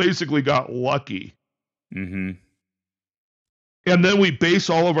people basically got lucky. Mm-hmm. And then we base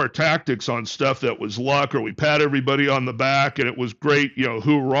all of our tactics on stuff that was luck, or we pat everybody on the back and it was great,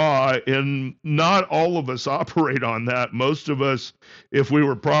 hoorah. And not all of us operate on that. Most of us, if we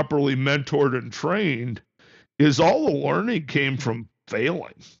were properly mentored and trained, is all the learning came from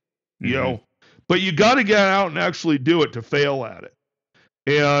failing, but you got to get out and actually do it to fail at it.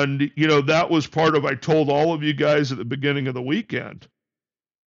 And, that was part of, I told all of you guys at the beginning of the weekend,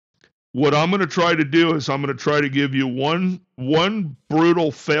 what I'm going to try to do is I'm going to try to give you one brutal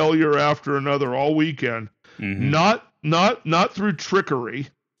failure after another all weekend, not through trickery,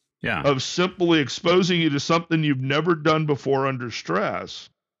 of simply exposing you to something you've never done before under stress.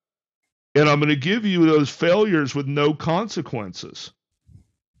 And I'm going to give you those failures with no consequences.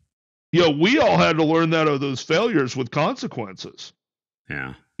 We all had to learn that of those failures with consequences.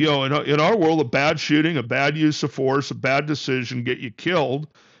 Yeah. In our world, a bad shooting, a bad use of force, a bad decision get you killed.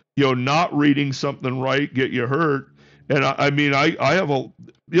 Not reading something right get you hurt. And I have I'm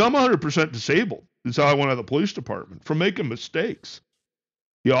 100% disabled. That's how I went out of the police department, from making mistakes.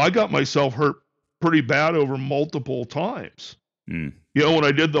 I got myself hurt pretty bad over multiple times. Mm. When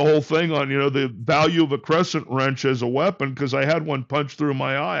I did the whole thing on, the value of a crescent wrench as a weapon, because I had one punch through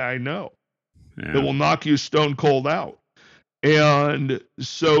my eye, I know. Yeah. It will knock you stone cold out. And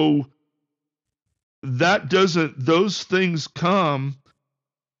so those things come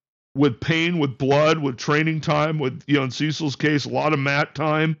with pain, with blood, with training time, with, in Cecil's case, a lot of mat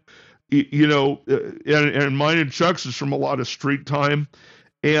time, and mine and Chuck's is from a lot of street time.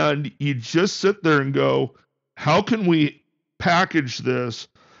 And you just sit there and go, how can we package this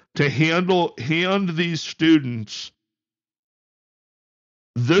to hand these students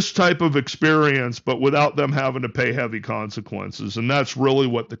this type of experience, but without them having to pay heavy consequences? And that's really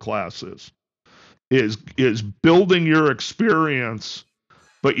what the class is building your experience,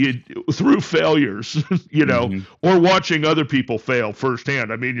 but through failures, or watching other people fail firsthand.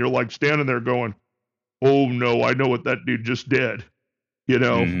 You're like standing there going, oh no, I know what that dude just did.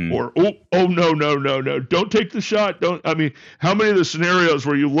 Or, oh, no, don't take the shot. How many of the scenarios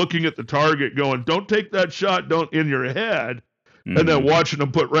were you looking at the target going, don't take that shot, don't, in your head, and then watching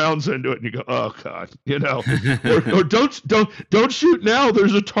them put rounds into it and you go, oh God, or don't shoot now.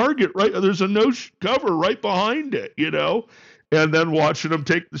 There's a target there's a no cover right behind it, and then watching them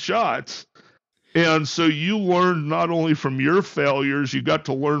take the shots. And so you learned not only from your failures, you got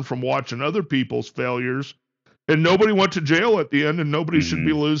to learn from watching other people's failures. And nobody went to jail at the end, and nobody should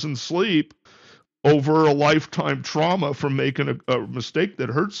be losing sleep over a lifetime trauma from making a mistake that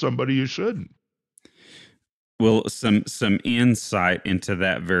hurts somebody you shouldn't. Well, some insight into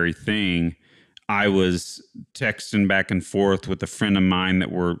that very thing. I was texting back and forth with a friend of mine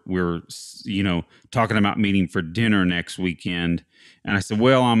that we're talking about meeting for dinner next weekend, and I said,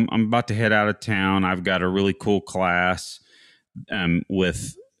 "Well, I'm about to head out of town. I've got a really cool class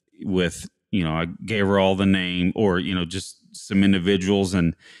with I gave her all the name, or just some individuals,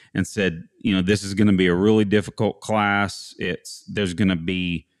 and said, this is going to be a really difficult class. There's going to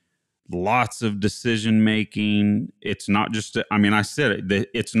be lots of decision making. It's not just I said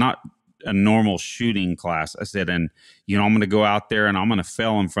it's not a normal shooting class. I said, and I'm going to go out there and I'm going to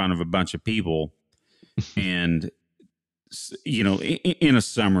fail in front of a bunch of people, and in a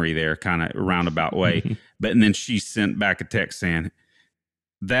summary there, kind of roundabout way. But and then she sent back a text saying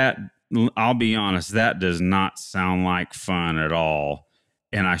that, I'll be honest, that does not sound like fun at all.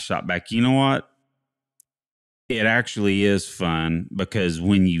 And I shot back, you know what? It actually is fun, because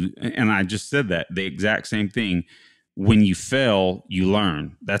and I just said that, the exact same thing. When you fail, you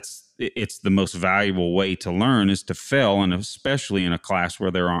learn. It's the most valuable way to learn, is to fail, and especially in a class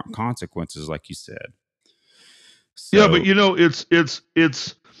where there aren't consequences, like you said. So, yeah, but it's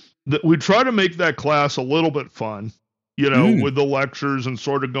that we try to make that class a little bit fun, with the lectures and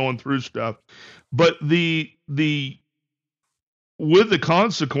sort of going through stuff. But with the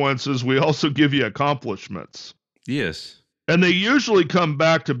consequences, we also give you accomplishments. Yes. And they usually come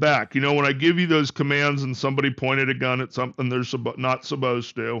back to back. When I give you those commands and somebody pointed a gun at something they're not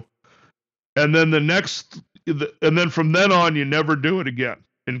supposed to, and then and then from then on, you never do it again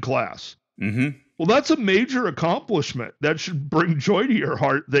in class. Mm-hmm. Well, that's a major accomplishment. That should bring joy to your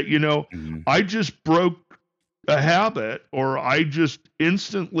heart that, I just broke a habit, or I just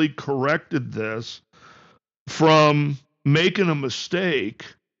instantly corrected this from making a mistake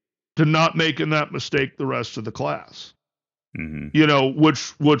to not making that mistake the rest of the class. Mm-hmm.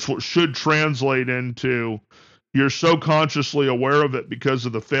 Which should translate into, you're so consciously aware of it because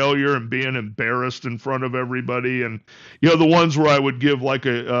of the failure and being embarrassed in front of everybody. And, the ones where I would give like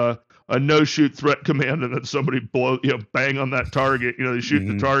a no shoot threat command, and then somebody bang on that target, they shoot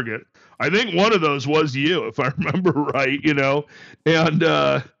the target. I think one of those was you, if I remember right,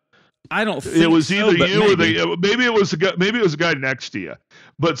 and, I don't think it was so, either you maybe. or maybe it was a guy next to you,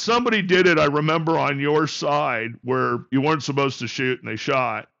 but somebody did it. I remember on your side where you weren't supposed to shoot and they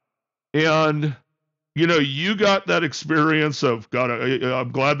shot, and you got that experience of, God,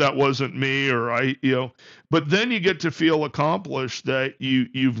 I'm glad that wasn't me, or but then you get to feel accomplished that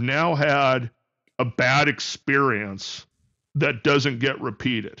you've now had a bad experience that doesn't get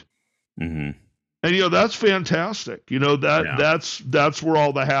repeated. Mm-hmm. And that's fantastic. That's where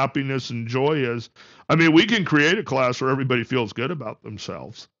all the happiness and joy is. I mean, we can create a class where everybody feels good about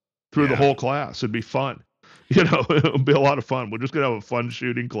themselves through the whole class. It'd be fun. It'll be a lot of fun. We're just gonna have a fun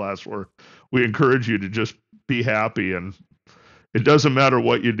shooting class where we encourage you to just be happy, and it doesn't matter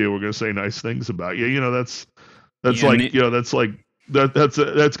what you do. We're gonna say nice things about you. That's getting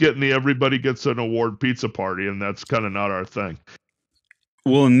the everybody gets an award pizza party, and that's kind of not our thing.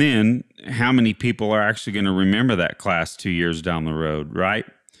 Well, and then how many people are actually going to remember that class 2 years down the road, right?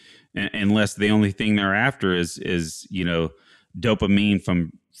 Unless the only thing they're after is dopamine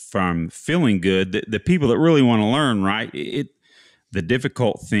from feeling good. The people that really want to learn, right? The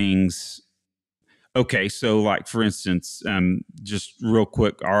difficult things. Okay, so like for instance, just real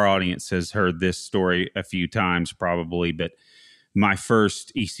quick, our audience has heard this story a few times probably, but my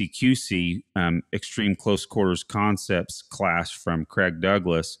first ECQC, Extreme Close Quarters Concepts class from Craig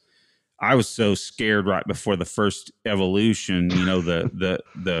Douglas, I was so scared right before the first evolution,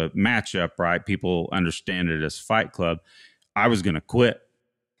 the matchup, right? People understand it as Fight Club. I was going to quit.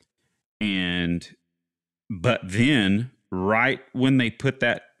 But then right when they put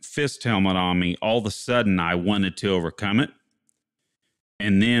that fist helmet on me, all of a sudden I wanted to overcome it.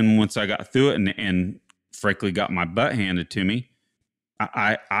 And then once I got through it and frankly got my butt handed to me,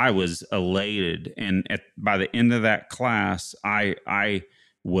 I was elated, and by the end of that class, I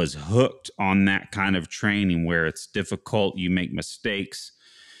was hooked on that kind of training where it's difficult, you make mistakes,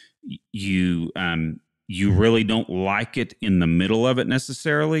 you really don't like it in the middle of it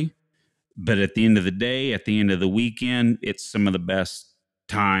necessarily, but at the end of the day, at the end of the weekend, it's some of the best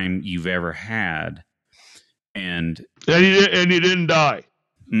time you've ever had, and you didn't die.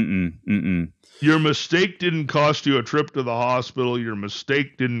 Mm-mm. Your mistake didn't cost you a trip to the hospital. Your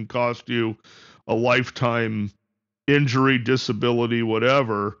mistake didn't cost you a lifetime injury, disability,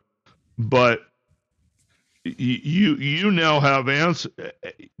 whatever. But you now have answer.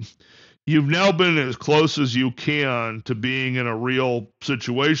 You've now been as close as you can to being in a real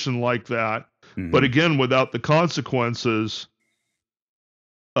situation like that. Mm-hmm. But again, without the consequences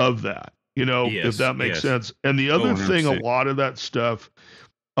of that, if that makes sense. And the other thing, a lot of that stuff,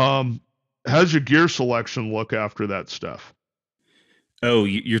 how's your gear selection look after that stuff? Oh,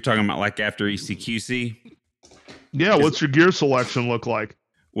 you're talking about like after ECQC? Yeah, what's your gear selection look like?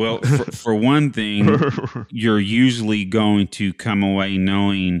 Well, for one thing, you're usually going to come away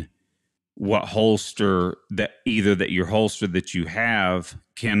knowing what holster that your holster that you have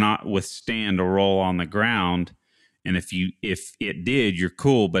cannot withstand a roll on the ground. And if it did, you're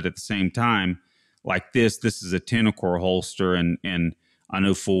cool. But at the same time, like this is a Tenacore holster, and I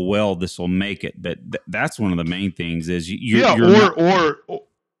know full well this will make it. But that's one of the main things is what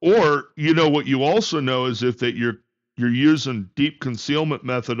you also know is if that your you're using deep concealment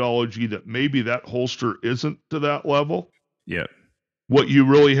methodology that maybe that holster isn't to that level. Yep. What you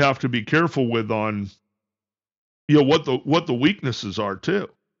really have to be careful with on, what the weaknesses are too.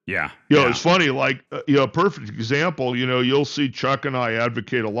 Yeah. It's funny, like, a perfect example, you'll see Chuck and I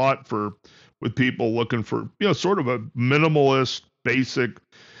advocate a lot with people looking for, sort of a minimalist, basic,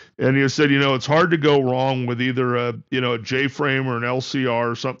 and you said, it's hard to go wrong with either a J-frame or an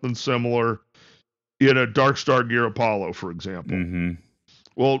LCR or something similar in a Dark Star Gear Apollo, for example. Mm-hmm.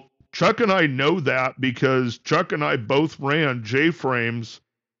 Well, Chuck and I know that because Chuck and I both ran J-frames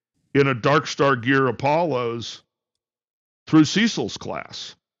in a Dark Star Gear Apollos through Cecil's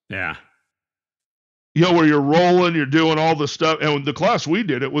class. Yeah. Where you're rolling, you're doing all the stuff. And the class we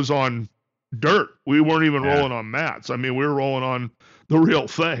did, it was on dirt. We weren't even rolling on mats. I mean, we were rolling on the real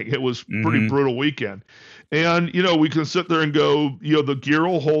thing. It was pretty brutal weekend. And, we can sit there and go, the gear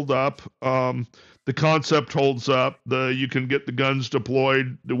will hold up. The concept holds up. You can get the guns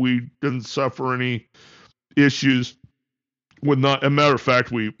deployed. We didn't suffer any issues with not. As a matter of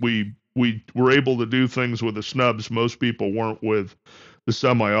fact, we were able to do things with the snubs most people weren't with the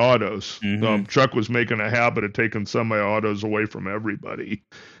semi-autos. Chuck was making a habit of taking semi-autos away from everybody.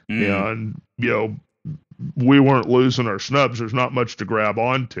 And, we weren't losing our snubs. There's not much to grab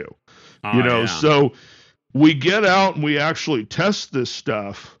onto, So we get out and we actually test this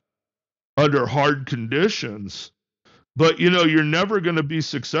stuff under hard conditions. But, you're never going to be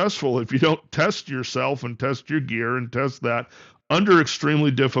successful if you don't test yourself and test your gear and test that under extremely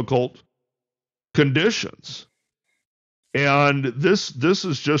difficult conditions. And this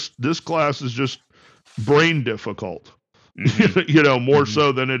class is just brain difficult, more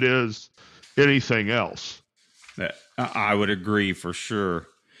so than it is anything else. I would agree for sure.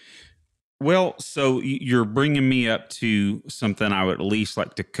 Well, so you're bringing me up to something I would at least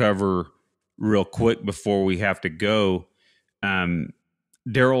like to cover real quick before we have to go.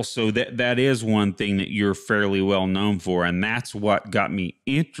 Darryl, so that is one thing that you're fairly well known for, and that's what got me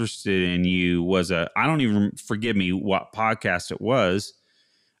interested in you was I don't even, forgive me, what podcast it was.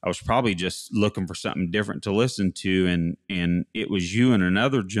 I was probably just looking for something different to listen to, and it was you and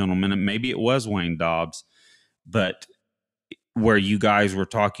another gentleman, and maybe it was Wayne Dobbs, but where you guys were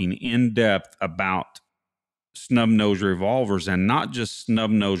talking in depth about snub-nose revolvers, and not just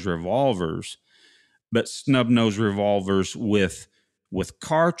snub-nose revolvers, but snub-nose revolvers with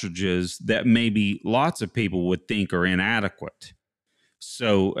cartridges that maybe lots of people would think are inadequate.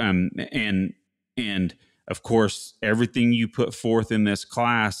 So, and of course, everything you put forth in this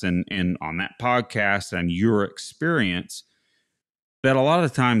class and on that podcast and your experience, that a lot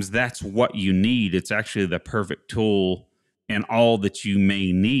of times that's what you need. It's actually the perfect tool and all that you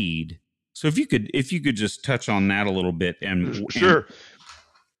may need. So if you could just touch on that a little bit. And sure.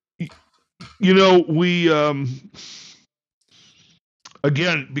 We,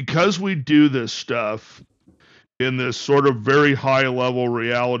 again, because we do this stuff in this sort of very high level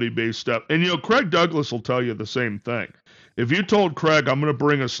reality based stuff, and Craig Douglas will tell you the same thing. If you told Craig, I'm going to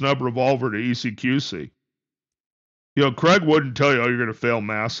bring a snub revolver to ECQC, Craig wouldn't tell you, oh, you're going to fail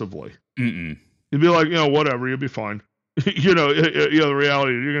massively. He'd be like, whatever, you'll be fine. The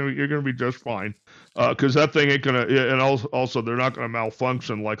reality, you're gonna be just fine, because that thing ain't gonna, and also they're not gonna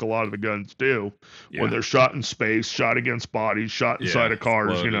malfunction like a lot of the guns do when they're shot in space, shot against bodies, shot inside of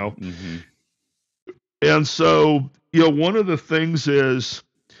cars, exploded. And so, one of the things is,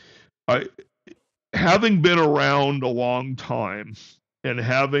 having been around a long time and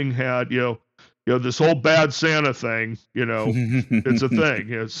having had, this whole bad Santa thing, it's a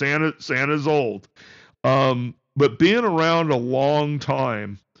thing. Santa's old. But being around a long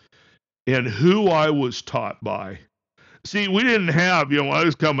time and who I was taught by. See, we didn't have, when I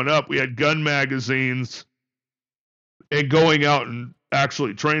was coming up, we had gun magazines and going out and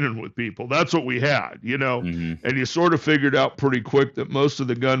actually training with people. That's what we had, and you sort of figured out pretty quick that most of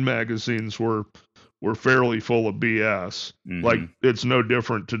the gun magazines were fairly full of BS. Like, it's no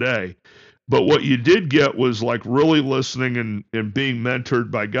different today. But what you did get was like really listening and being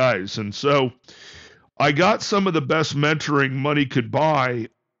mentored by guys. And so I got some of the best mentoring money could buy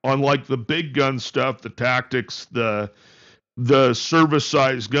on like the big gun stuff, the tactics, the service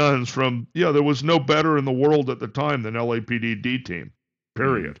size guns from, there was no better in the world at the time than LAPD D team,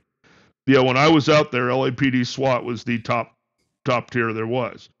 period. When I was out there, LAPD SWAT was the top tier there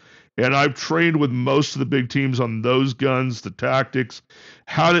was. And I've trained with most of the big teams on those guns, the tactics,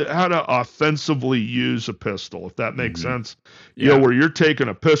 how to offensively use a pistol, if that makes sense. Where you're taking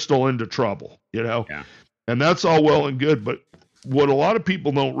a pistol into trouble, And that's all well and good, but what a lot of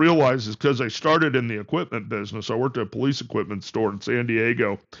people don't realize is because I started in the equipment business. I worked at a police equipment store in San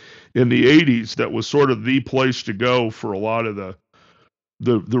Diego in the 80s. That was sort of the place to go for a lot of the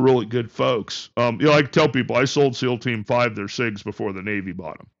really good folks. I tell people I sold SEAL Team 5 their SIGs before the Navy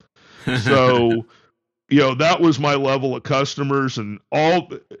bought them. So, that was my level of customers, and all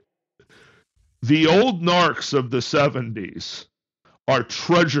the old narcs of the 70s are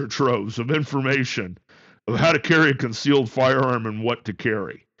treasure troves of information of how to carry a concealed firearm and what to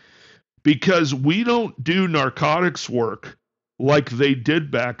carry. Because we don't do narcotics work like they did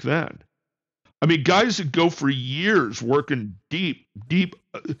back then. I mean, guys that go for years working deep,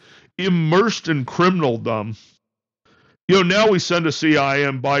 immersed in criminaldom. Now we send a CI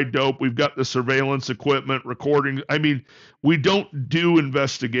and buy dope. We've got the surveillance equipment, recording. I mean, we don't do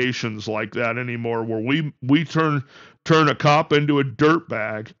investigations like that anymore, where we turn a cop into a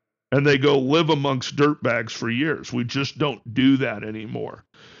dirtbag and they go live amongst dirtbags for years. We just don't do that anymore.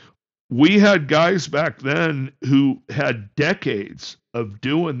 We had guys back then who had decades of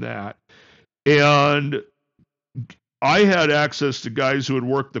doing that. And I had access to guys who had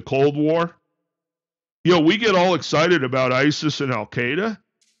worked the Cold War. We get all excited about ISIS and Al Qaeda.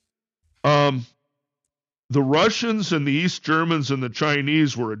 The Russians and the East Germans and the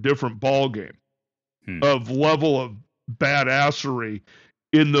Chinese were a different ballgame of level of badassery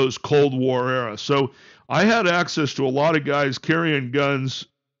in those Cold War era. So I had access to a lot of guys carrying guns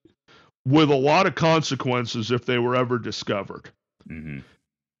with a lot of consequences if they were ever discovered. Mm-hmm.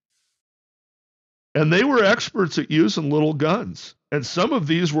 And they were experts at using little guns. And some of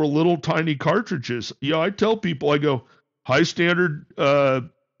these were little tiny cartridges. I tell people, I go, high standard, the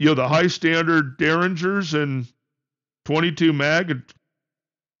high standard Derringers and 22 mag. And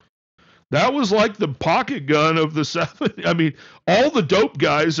that was like the pocket gun of the 70s. I mean, all the dope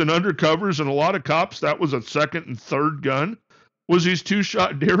guys and undercovers and a lot of cops, that was a second and third gun, was these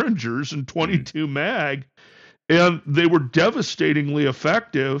 2-shot Derringers and 22 mag. And they were devastatingly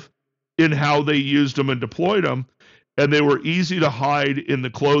effective in how they used them and deployed them. And they were easy to hide in the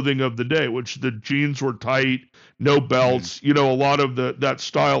clothing of the day, which the jeans were tight, no belts, a lot of that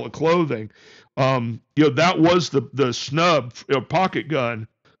style of clothing. That was the snub pocket gun.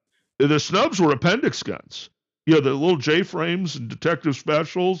 The snubs were appendix guns. The little J-frames and detective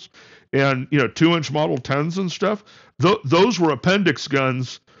specials and, 2-inch Model 10s and stuff. Those were appendix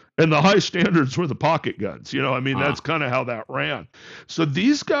guns, and the high standards were the pocket guns. That's kind of how that ran. So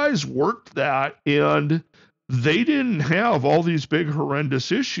these guys worked that, and they didn't have all these big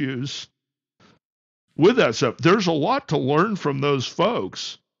horrendous issues with that stuff. There's a lot to learn from those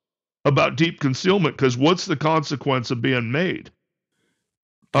folks about deep concealment, because what's the consequence of being made?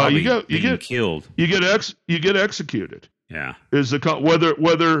 You get killed. You get executed. Yeah. Is the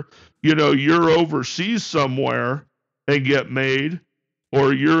whether you're overseas somewhere and get made,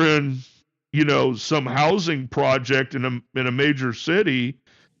 or you're in some housing project in a major city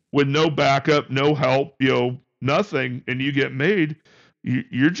with no backup, no help, nothing, and you get made,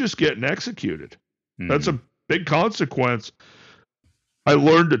 you're just getting executed. That's a big consequence. I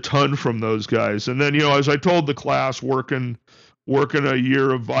learned a ton from those guys. And then, as I told the class, working a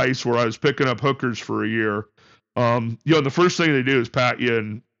year of vice where I was picking up hookers for a year, the first thing they do is pat you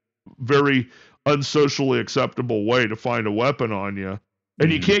in very unsocially acceptable way to find a weapon on you.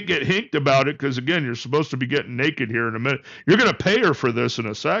 And you can't get hinked about it because, again, you're supposed to be getting naked here in a minute. You're going to pay her for this in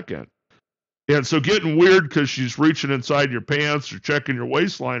a second. And so getting weird because she's reaching inside your pants or checking your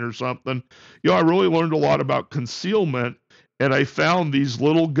waistline or something, I really learned a lot about concealment, and I found these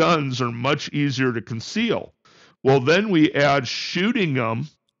little guns are much easier to conceal. Well, then we add shooting them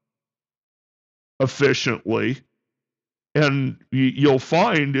efficiently, and you'll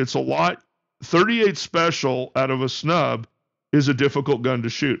find it's a lot. 38 special out of a snub is a difficult gun to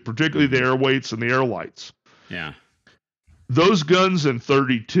shoot, particularly the air weights and the air lights. Yeah. Those guns in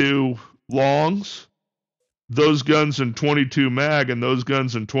 32 longs, those guns in 22 mag, and those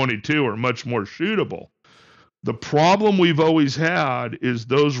guns in 22 are much more shootable. The problem we've always had is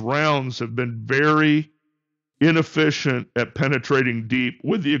those rounds have been very inefficient at penetrating deep,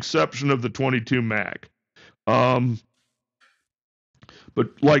 with the exception of the 22 mag. But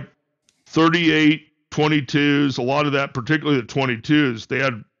like 38, 22s, a lot of that, particularly the 22s,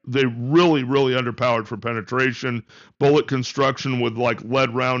 they really, really underpowered for penetration. Bullet construction with like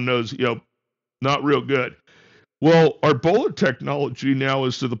lead round nose, not real good. Well, our bullet technology now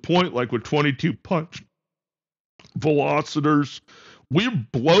is to the point, like with 22 punch velocitors, we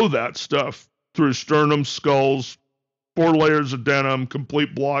blow that stuff through sternum, skulls, 4 layers of denim,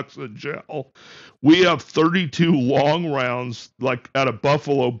 complete blocks of gel. We have 32 long rounds, like at a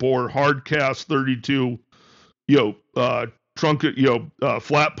buffalo bore, hard cast 32,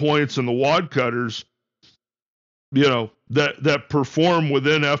 flat points and the wad cutters, that perform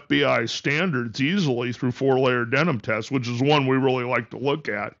within FBI standards easily through 4-layer denim tests, which is one we really like to look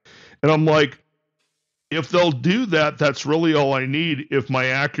at. And I'm like, if they'll do that, that's really all I need if my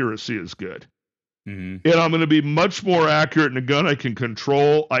accuracy is good. Mm-hmm. And I'm going to be much more accurate in a gun I can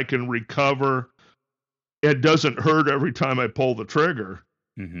control, I can recover. It doesn't hurt every time I pull the trigger,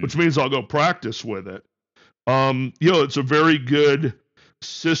 which means I'll go practice with it. It's a very good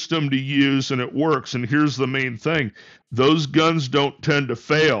system to use and it works. And here's the main thing. Those guns don't tend to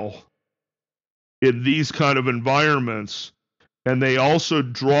fail in these kind of environments. And they also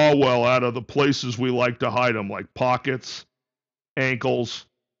draw well out of the places we like to hide them, like pockets, ankles,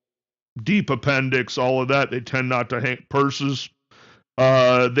 deep appendix, all of that. They tend not to hang purses.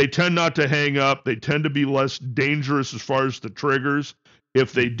 They tend not to hang up. They tend to be less dangerous as far as the triggers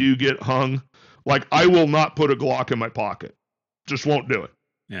if they do get hung. Like, I will not put a Glock in my pocket. Just won't do it.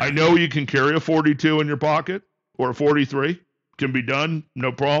 Yeah. I know you can carry a 42 in your pocket or a 43. Can be done.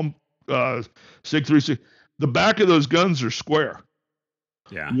 No problem. SIG 3. The back of those guns are square.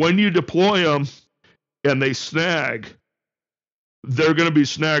 Yeah. When you deploy them and they snag, they're going to be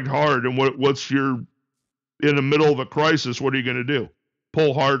snagged hard. And what's your, in the middle of a crisis, what are you going to do?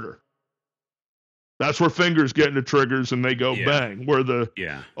 Pull harder. That's where fingers get into triggers and they go bang. Where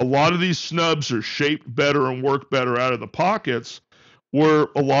a lot of these snubs are shaped better and work better out of the pockets, where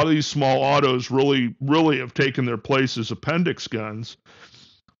a lot of these small autos really, really have taken their place as appendix guns.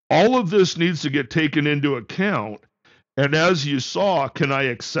 All of this needs to get taken into account. And as you saw, can I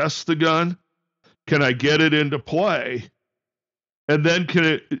access the gun? Can I get it into play? And then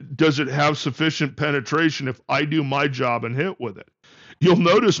does it have sufficient penetration if I do my job and hit with it? You'll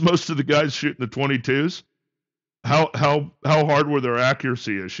notice most of the guys shooting the 22s, how hard were their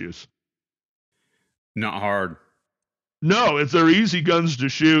accuracy issues? Not hard. No, they're easy guns to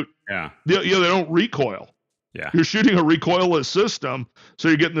shoot. Yeah. They don't recoil. Yeah. You're shooting a recoilless system, so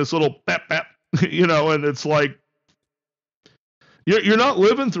you're getting this little bap, bap, and it's like, you're not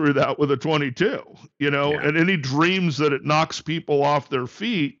living through that with a 22, and any dreams that it knocks people off their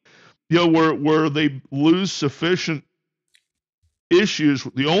feet, where they lose sufficient issues.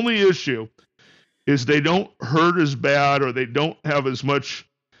 The only issue is they don't hurt as bad or they don't have as much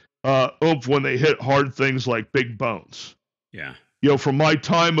oomph when they hit hard things like big bones. Yeah. From my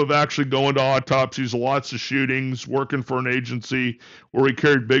time of actually going to autopsies, lots of shootings, working for an agency where we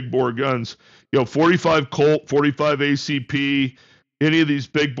carried big bore guns, 45 Colt, 45 ACP, any of these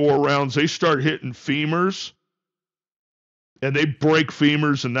big bore rounds, they start hitting femurs and they break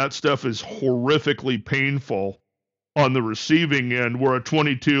femurs, and that stuff is horrifically painful on the receiving end, where a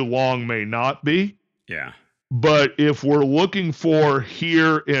 22 long may not be. Yeah. But if we're looking for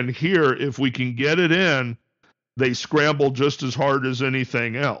here and here, if we can get it in, they scramble just as hard as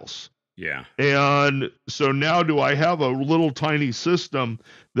anything else. Yeah. And so now do I have a little tiny system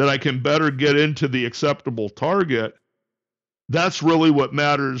that I can better get into the acceptable target? That's really what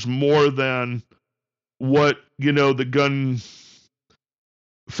matters more than what, the gun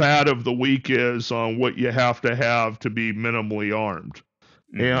fad of the week is on what you have to be minimally armed.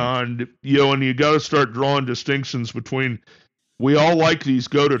 Mm-hmm. And, and you got to start drawing distinctions between, we all like these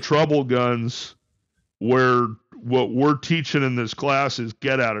go to trouble guns, where what we're teaching in this class is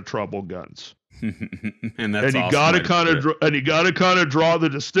get out of trouble guns. And that's you got to kind of draw the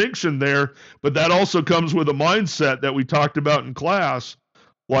distinction there, but that also comes with a mindset that we talked about in class.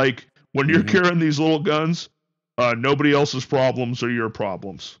 Like, when you're carrying these little guns, nobody else's problems are your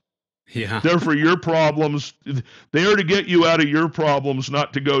problems. Yeah. Therefore, your problems, they are to get you out of your problems,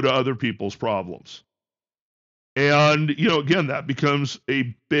 not to go to other people's problems. And, again, that becomes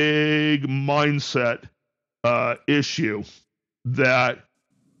a big mindset issue that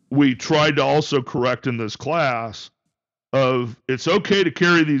we tried to also correct in this class of, it's okay to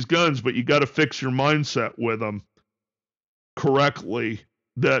carry these guns, but you got to fix your mindset with them correctly,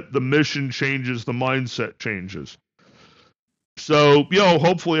 that the mission changes, the mindset changes. So,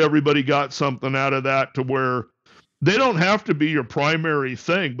 hopefully everybody got something out of that, to where they don't have to be your primary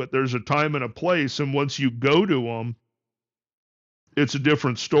thing, but there's a time and a place. And once you go to them, it's a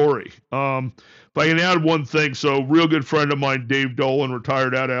different story. If I can add one thing, so real good friend of mine, Dave Dolan,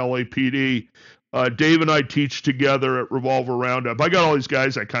 retired out of LAPD. Dave and I teach together at Revolver Roundup. I got all these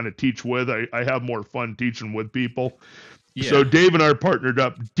guys I kind of teach with. I have more fun teaching with people. Yeah. So Dave and I are partnered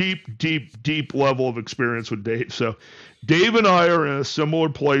up. Deep level of experience with Dave. So Dave and I are in a similar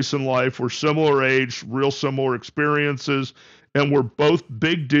place in life. We're similar age, real similar experiences, and we're both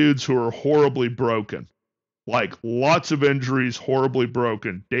big dudes who are horribly broken. Like, lots of injuries, horribly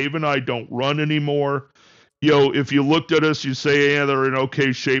broken. Dave and I don't run anymore. if you looked at us, you say, yeah, they're in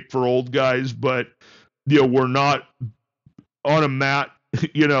okay shape for old guys, but we're not on a mat,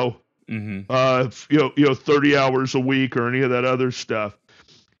 Mm-hmm. 30 hours a week or any of that other stuff.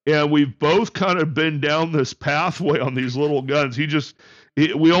 And we've both kind of been down this pathway on these little guns.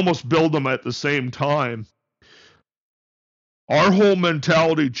 We almost build them at the same time. Our whole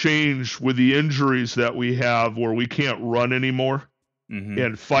mentality changed with the injuries that we have where we can't run anymore. Mm-hmm.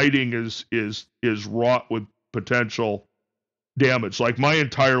 And fighting is wrought with potential damage. Like my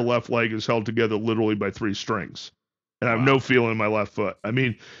entire left leg is held together literally by 3 strings. And I have no feeling in my left foot. I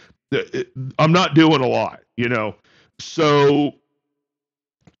mean, I'm not doing a lot, So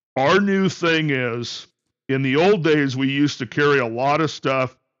our new thing is, in the old days, we used to carry a lot of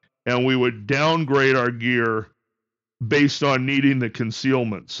stuff and we would downgrade our gear based on needing the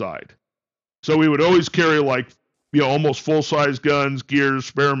concealment side. So we would always carry almost full-size guns, gears,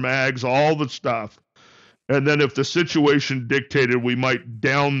 spare mags, all the stuff. And then if the situation dictated, we might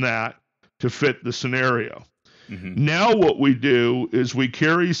down that to fit the scenario. Mm-hmm. Now what we do is we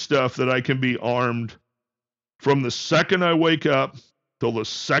carry stuff that I can be armed from the second I wake up till the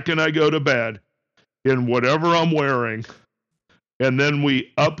second I go to bed in whatever I'm wearing, and then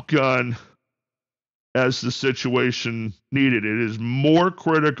we upgun as the situation needed. It is more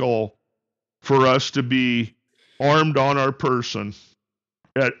critical for us to be armed on our person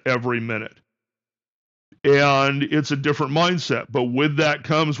at every minute. And it's a different mindset. But with that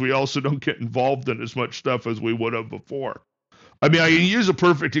comes, we also don't get involved in as much stuff as we would have before. I mean, I can use a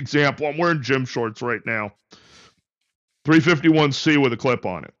perfect example. I'm wearing gym shorts right now. 351C with a clip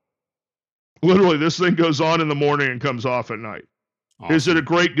on it. Literally, this thing goes on in the morning and comes off at night. Awesome. Is it a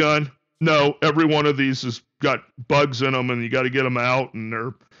great gun? No. Every one of these has got bugs in them, and you got to get them out.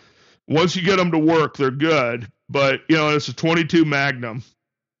 And once you get them to work, they're good. But, it's a 22 Magnum.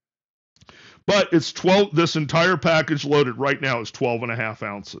 But it's 12. This entire package loaded right now is 12.5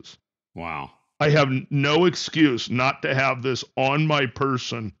 ounces. Wow. I have no excuse not to have this on my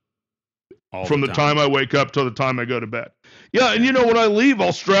person from the time I wake up till the time I go to bed. Yeah, and when I leave,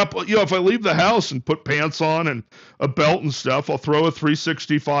 I'll strap, if I leave the house and put pants on and a belt and stuff, I'll throw a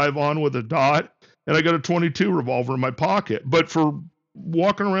 365 on with a dot, and I got a 22 revolver in my pocket. But for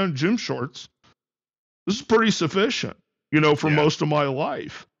walking around gym shorts, this is pretty sufficient, for most of my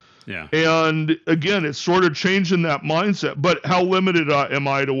life. Yeah. And again, it's sort of changing that mindset. But how limited am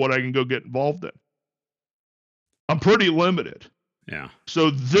I to what I can go get involved in? I'm pretty limited. Yeah.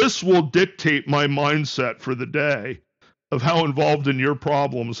 So this will dictate my mindset for the day of how involved in your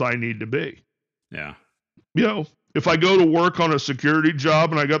problems I need to be. Yeah. If I go to work on a security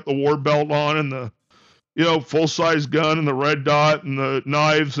job and I got the war belt on and the, full-size gun and the red dot and the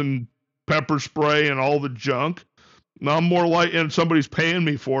knives and pepper spray and all the junk, I'm more and somebody's paying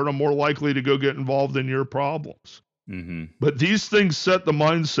me for it, I'm more likely to go get involved in your problems. Mm-hmm. But these things set the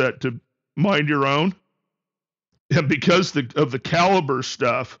mindset to mind your own. And because of the caliber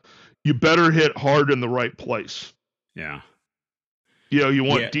stuff, you better hit hard in the right place. Yeah. You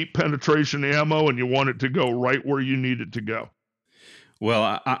want deep penetration ammo, and you want it to go right where you need it to go.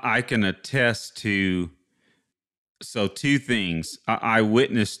 Well, I can attest to, so 2 things. I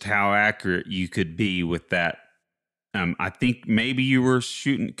witnessed how accurate you could be with that. I think maybe you were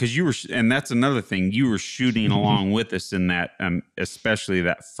shooting, because and that's another thing, you were shooting along with us in that, especially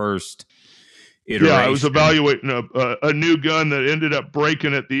that first iteration. Yeah, I was evaluating a new gun that ended up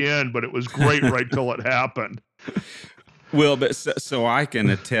breaking at the end, but it was great right till it happened. Well, but so I can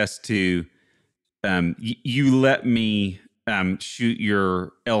attest to, you let me shoot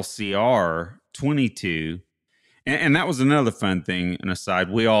your LCR 22, and that was another fun thing. And aside,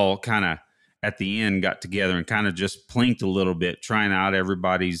 we all kind of at the end got together and kind of just plinked a little bit, trying out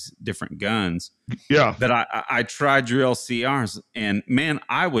everybody's different guns. Yeah. But I tried your LCRs, and man,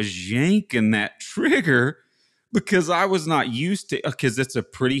 I was yanking that trigger because I was not used to, because it's a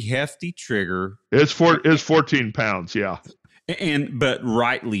pretty hefty trigger. It's 14 pounds. Yeah. But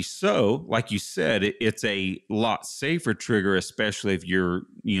rightly so, like you said, it's a lot safer trigger, especially if you're,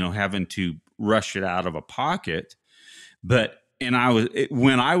 having to rush it out of a pocket. But,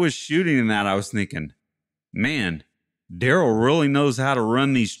 when I was shooting in that, I was thinking, man, Darryl really knows how to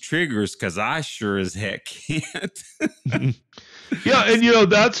run these triggers, because I sure as heck can't. Yeah,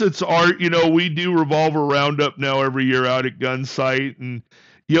 and that's its art. We do revolver roundup now every year out at Gun Sight, and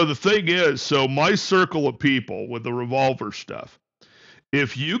the thing is, so my circle of people with the revolver stuff,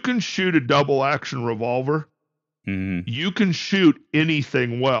 if you can shoot a double action revolver, mm-hmm. you can shoot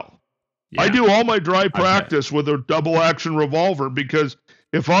anything well. Yeah. I do all my dry practice with a double action revolver, because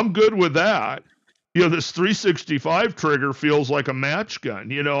if I'm good with that, this 365 trigger feels like a match gun.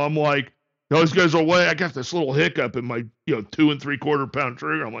 I'm like, Those guys are way. I got this little hiccup in my 2 3/4 pound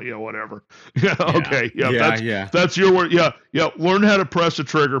trigger. I'm like, yeah, whatever. Yeah, Yeah. okay, yeah, Yeah. that's your word. Yeah, yeah. Learn how to press a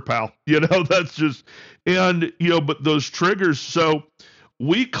trigger, pal. That's just and but those triggers. So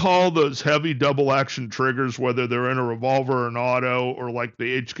we call those heavy double action triggers, whether they're in a revolver or an auto or like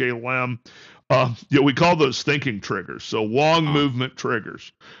the HK Lem. We call those thinking triggers. So long movement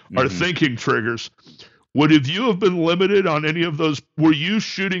triggers are thinking triggers. Would you have been limited on any of those? Were you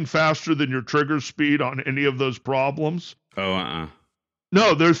shooting faster than your trigger speed on any of those problems? Oh,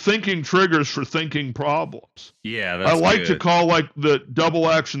 No, they're thinking triggers for thinking problems. Yeah, that's I like good. to call like the double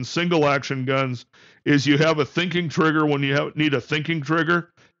action, single action guns is you have a thinking trigger when you need a thinking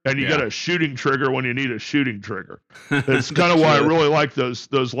trigger, and you got a shooting trigger when you need a shooting trigger. That's kind of why I really like those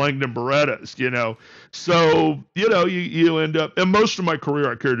Langdon Berettas, So, you end up, and most of my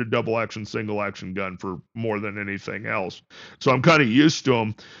career I carried a double action, single action gun for more than anything else. So I'm kind of used to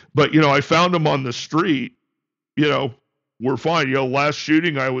them. But, I found them on the street, we're fine. Last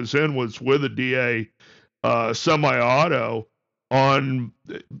shooting I was in was with a DA semi-auto on,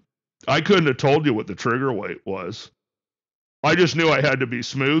 I couldn't have told you what the trigger weight was. I just knew I had to be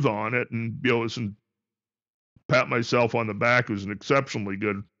smooth on it and pat myself on the back. It was an exceptionally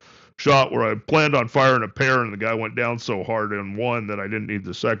good shot where I planned on firing a pair and the guy went down so hard in one that I didn't need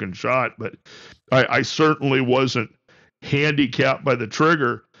the second shot. But I certainly wasn't handicapped by the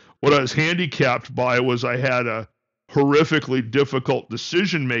trigger. What I was handicapped by was I had a horrifically difficult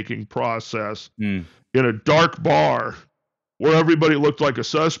decision-making process in a dark bar where everybody looked like a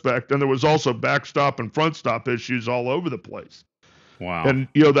suspect, and there was also backstop and front stop issues all over the place. Wow. And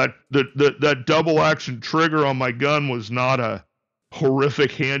that double action trigger on my gun was not a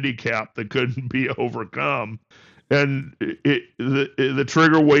horrific handicap that couldn't be overcome. And the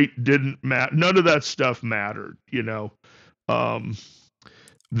trigger weight didn't matter. None of that stuff mattered, I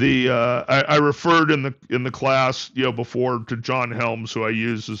referred in the class, before to John Helms, who I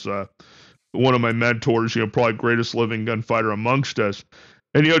use as one of my mentors, probably greatest living gunfighter amongst us.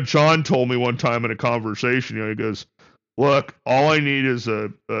 And, John told me one time in a conversation, he goes, look, all I need is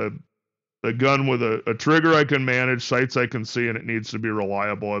a gun with a trigger I can manage, sights I can see, and it needs to be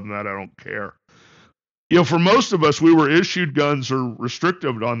reliable. Other than that, I don't care. For most of us, we were issued guns or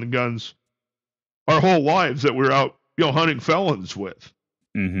restricted on the guns our whole lives that we're out, hunting felons with.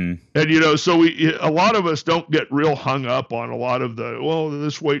 Mm-hmm. And, so a lot of us don't get real hung up on a lot of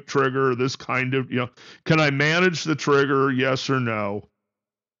this weight trigger, this kind of, can I manage the trigger? Yes or no?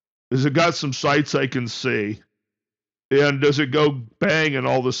 Has it got some sights I can see? And does it go bang in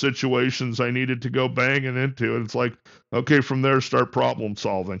all the situations I needed to go banging into? And it's like, okay, from there, start problem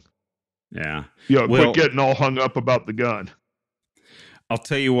solving. Yeah. Quit getting all hung up about the gun. I'll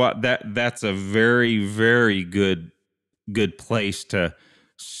tell you what, that's a very, very good place to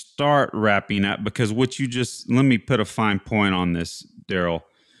start wrapping up, because let me put a fine point on this, Darryl.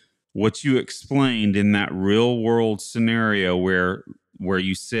 What you explained in that real world scenario where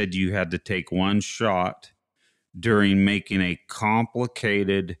you said you had to take one shot during making a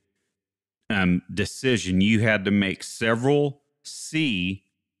complicated decision, you had to make several C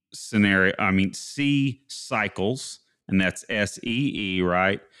cycles, and that's SEE,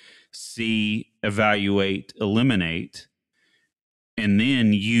 right? C, evaluate, eliminate. And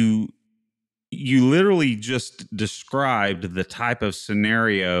then you literally just described the type of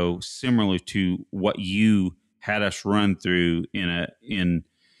scenario similar to what you had us run through in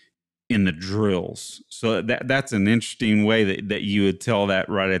the drills. So that's an interesting way that you would tell that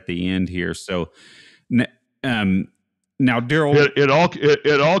right at the end here. So now, Darryl,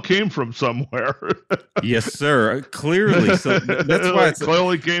 it all came from somewhere. Yes, sir. Clearly, so that's why it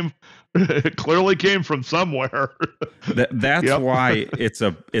clearly came from somewhere. That's why it's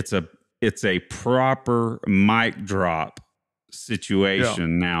a proper mic drop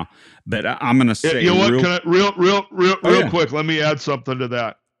situation now. But I'm going to say, real quick, let me add something to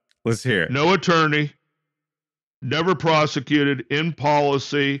that. Let's hear it. No attorney, never prosecuted, in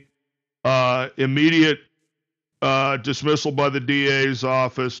policy, immediate dismissal by the DA's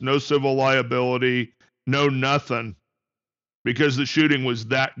office, no civil liability, no nothing, because the shooting was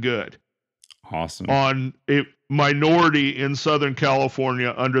that good. Awesome. On a minority in Southern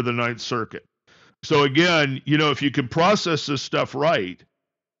California under the Ninth Circuit. So again, if you can process this stuff right,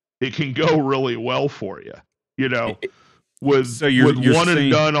 it can go really well for you, with one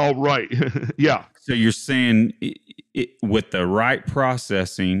and done all right. Yeah. So you're saying with the right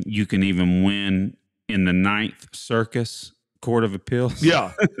processing, you can even win in the Ninth Circus Court of Appeals?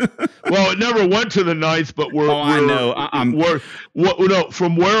 Yeah. Well, it never went to the ninth, but I know. No,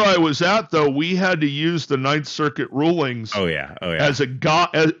 from where I was at, though, we had to use the Ninth Circuit rulings. Oh yeah. As a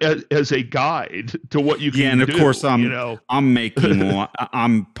as a guide to what you can do. Yeah, and of course I'm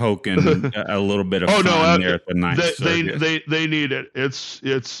I'm poking a little bit of fun there at the Ninth Circuit. They need it. It's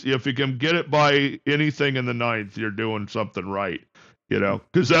if you can get it by anything in the ninth, you're doing something right.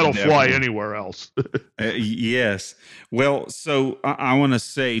 Because that'll fly anywhere else. Yes. Well, so I want to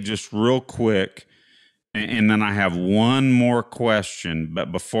say just real quick, and then I have one more question.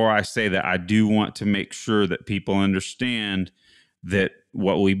 But before I say that, I do want to make sure that people understand that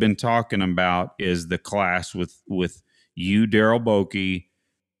what we've been talking about is the class with you, Darryl Bolke,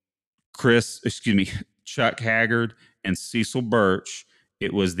 Chuck Haggard, and Cecil Burch.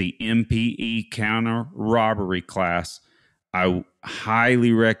 It was the NPE Counter Robbery class. I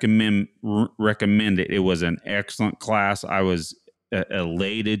highly recommend it. It was an excellent class. I was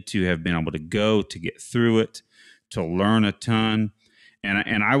elated to have been able to go, to get through it, to learn a ton.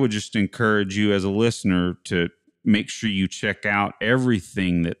 And I would just encourage you as a listener to make sure you check out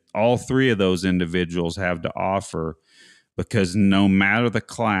everything that all three of those individuals have to offer, because no matter the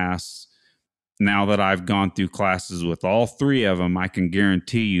class, now that I've gone through classes with all three of them, I can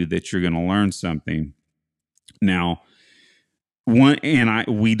guarantee you that you're going to learn something. Now,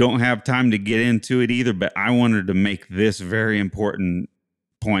 we don't have time to get into it either, but I wanted to make this very important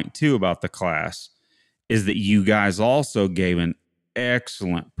point too about the class, is that you guys also gave an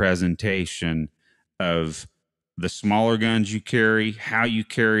excellent presentation of the smaller guns you carry, how you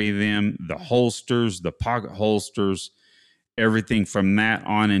carry them, the holsters, the pocket holsters, everything from that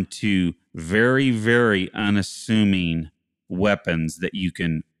on into very, very unassuming weapons that you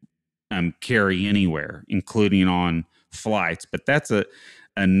can carry anywhere, including on flights. But that's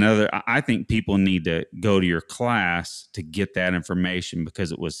another. I think people need to go to your class to get that information,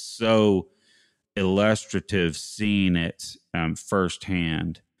 because it was so illustrative seeing it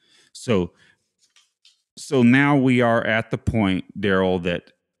firsthand. So now we are at the point, Darryl,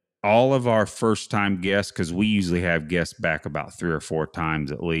 that all of our first time guests, because we usually have guests back about 3 or 4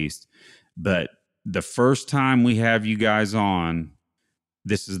 times at least, but the first time we have you guys on,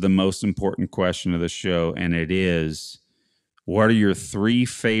 this is the most important question of the show, and it is, what are your 3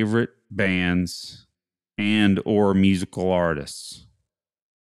 favorite bands and or musical artists?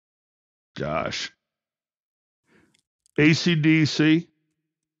 Gosh. AC/DC.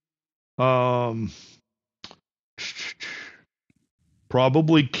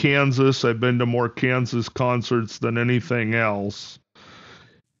 Probably Kansas. I've been to more Kansas concerts than anything else.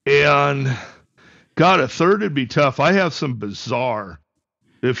 And God, a third would be tough. I have some bizarre.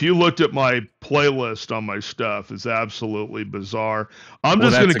 If you looked at my playlist on my stuff, it's absolutely bizarre. I'm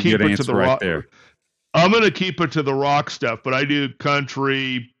just going to keep it to the rock. There. I'm going to keep it to the rock stuff, but I do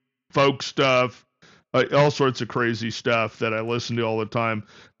country, folk stuff, all sorts of crazy stuff that I listen to all the time.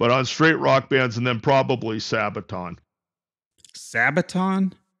 But on straight rock bands, and then probably Sabaton.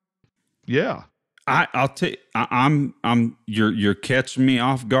 Sabaton? Yeah. I'll tell you, you're catching me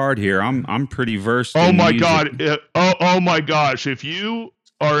off guard here. I'm pretty versed. Oh my God! Oh my gosh! If you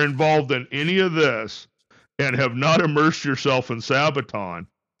are involved in any of this and have not immersed yourself in Sabaton,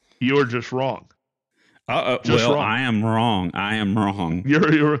 you are just wrong. Wrong. I am wrong.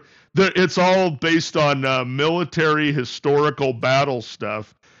 It's all based on military historical battle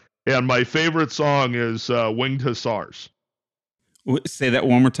stuff, and my favorite song is "Winged Hussars." Say that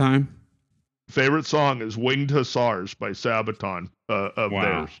one more time. Favorite song is "Winged Hussars" by Sabaton of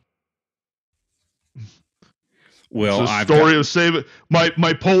theirs. Well, it's a story of saving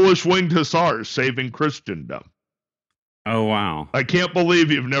my Polish winged hussars saving Christendom. Oh wow! I can't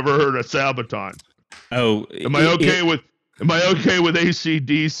believe you've never heard of Sabaton. Oh, am I okay with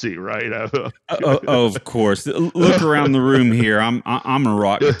AC/DC? Right? Of course. Look around the room here. I'm a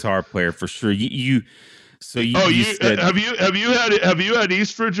rock guitar player for sure. You said, have you had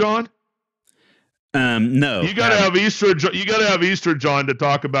Easter John? No. You gotta have Easter. You gotta have Easter John to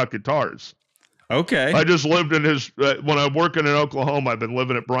talk about guitars. Okay. I just lived in his when I'm working in Oklahoma. I've been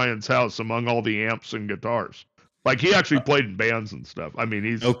living at Brian's house among all the amps and guitars. Like he actually played in bands and stuff. I mean,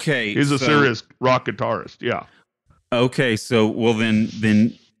 he's a serious rock guitarist. Yeah. Okay, so well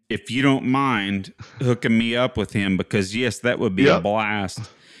then if you don't mind hooking me up with him, because yes, that would be a blast.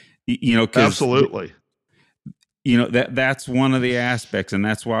 Absolutely. That's one of the aspects, and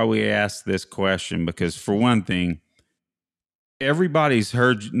that's why we asked this question, because for one thing, everybody's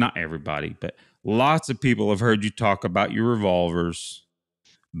heard, not everybody, but lots of people have heard you talk about your revolvers,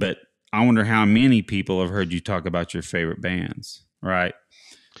 but I wonder how many people have heard you talk about your favorite bands, right?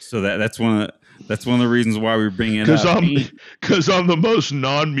 So that's one of That's one of the reasons why we bring it Because up. I'm the most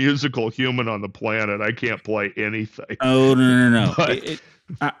non-musical human on the planet. I can't play anything. Oh, no. But,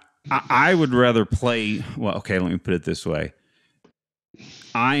 I would rather play. Well, okay, let me put it this way.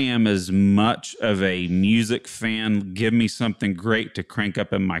 I am as much of a music fan, give me something great to crank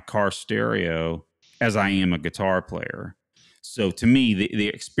up in my car stereo, as I am a guitar player. So to me, the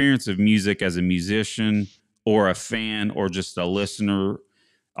experience of music as a musician or a fan or just a listener,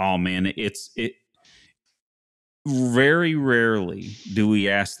 oh man, it very rarely do we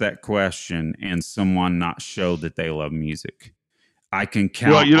ask that question and someone not show that they love music. I can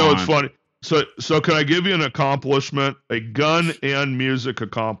count well, you know, on, it's funny. So can I give you an accomplishment, a gun and music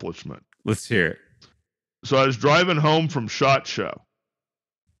accomplishment? Let's hear it. So I was driving home from SHOT Show,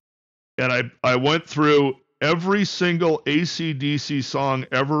 and I went through every single AC/DC song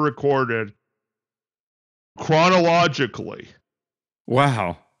ever recorded chronologically.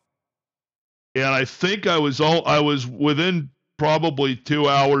 Wow. And I think I was within probably 2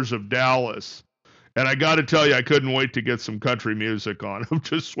 hours of Dallas. And I got to tell you, I couldn't wait to get some country music on. I'm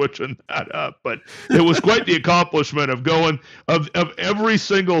just switching that up. But it was quite the accomplishment of going of every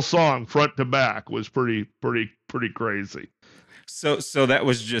single song front to back was pretty crazy. So that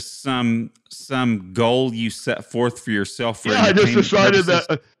was just some goal you set forth for yourself. Yeah, I just decided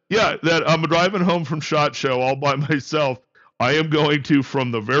that I'm driving home from SHOT Show all by myself. I am going to,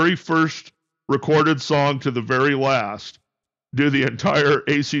 from the very first recorded song to the very last, do the entire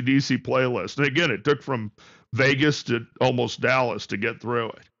AC/DC playlist. And again, it took from Vegas to almost Dallas to get through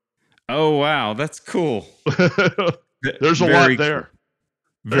it. Oh, wow. That's cool. There's a lot there.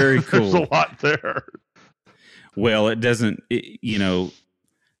 Very cool. There's a lot there. Well, there's a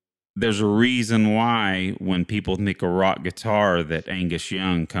reason why when people think of rock guitar that Angus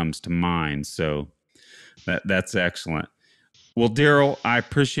Young comes to mind. So that's excellent. Well, Darryl, I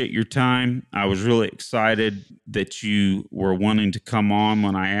appreciate your time. I was really excited that you were wanting to come on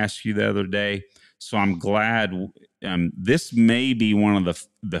when I asked you the other day. So I'm glad. This may be one of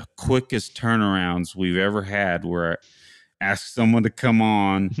the quickest turnarounds we've ever had, where I ask someone to come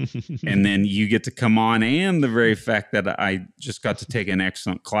on and then you get to come on. And the very fact that I just got to take an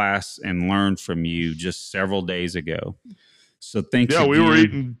excellent class and learn from you just several days ago. So thanks. Yeah,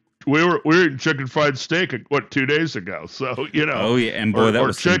 again. we were eating chicken fried steak 2 days ago. So, you know. Oh yeah, and boy, that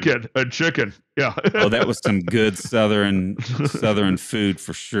was chicken. Yeah. Oh, that was some good southern food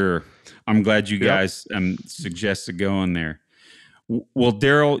for sure. I'm glad you guys suggested going there. Well,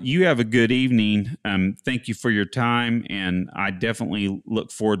 Darryl, you have a good evening. Thank you for your time, and I definitely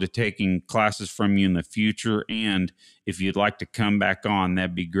look forward to taking classes from you in the future. And if you'd like to come back on,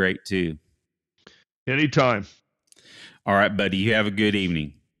 that'd be great too. Anytime. All right, buddy. You have a good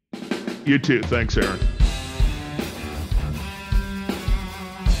evening. You too. Thanks, Aaron.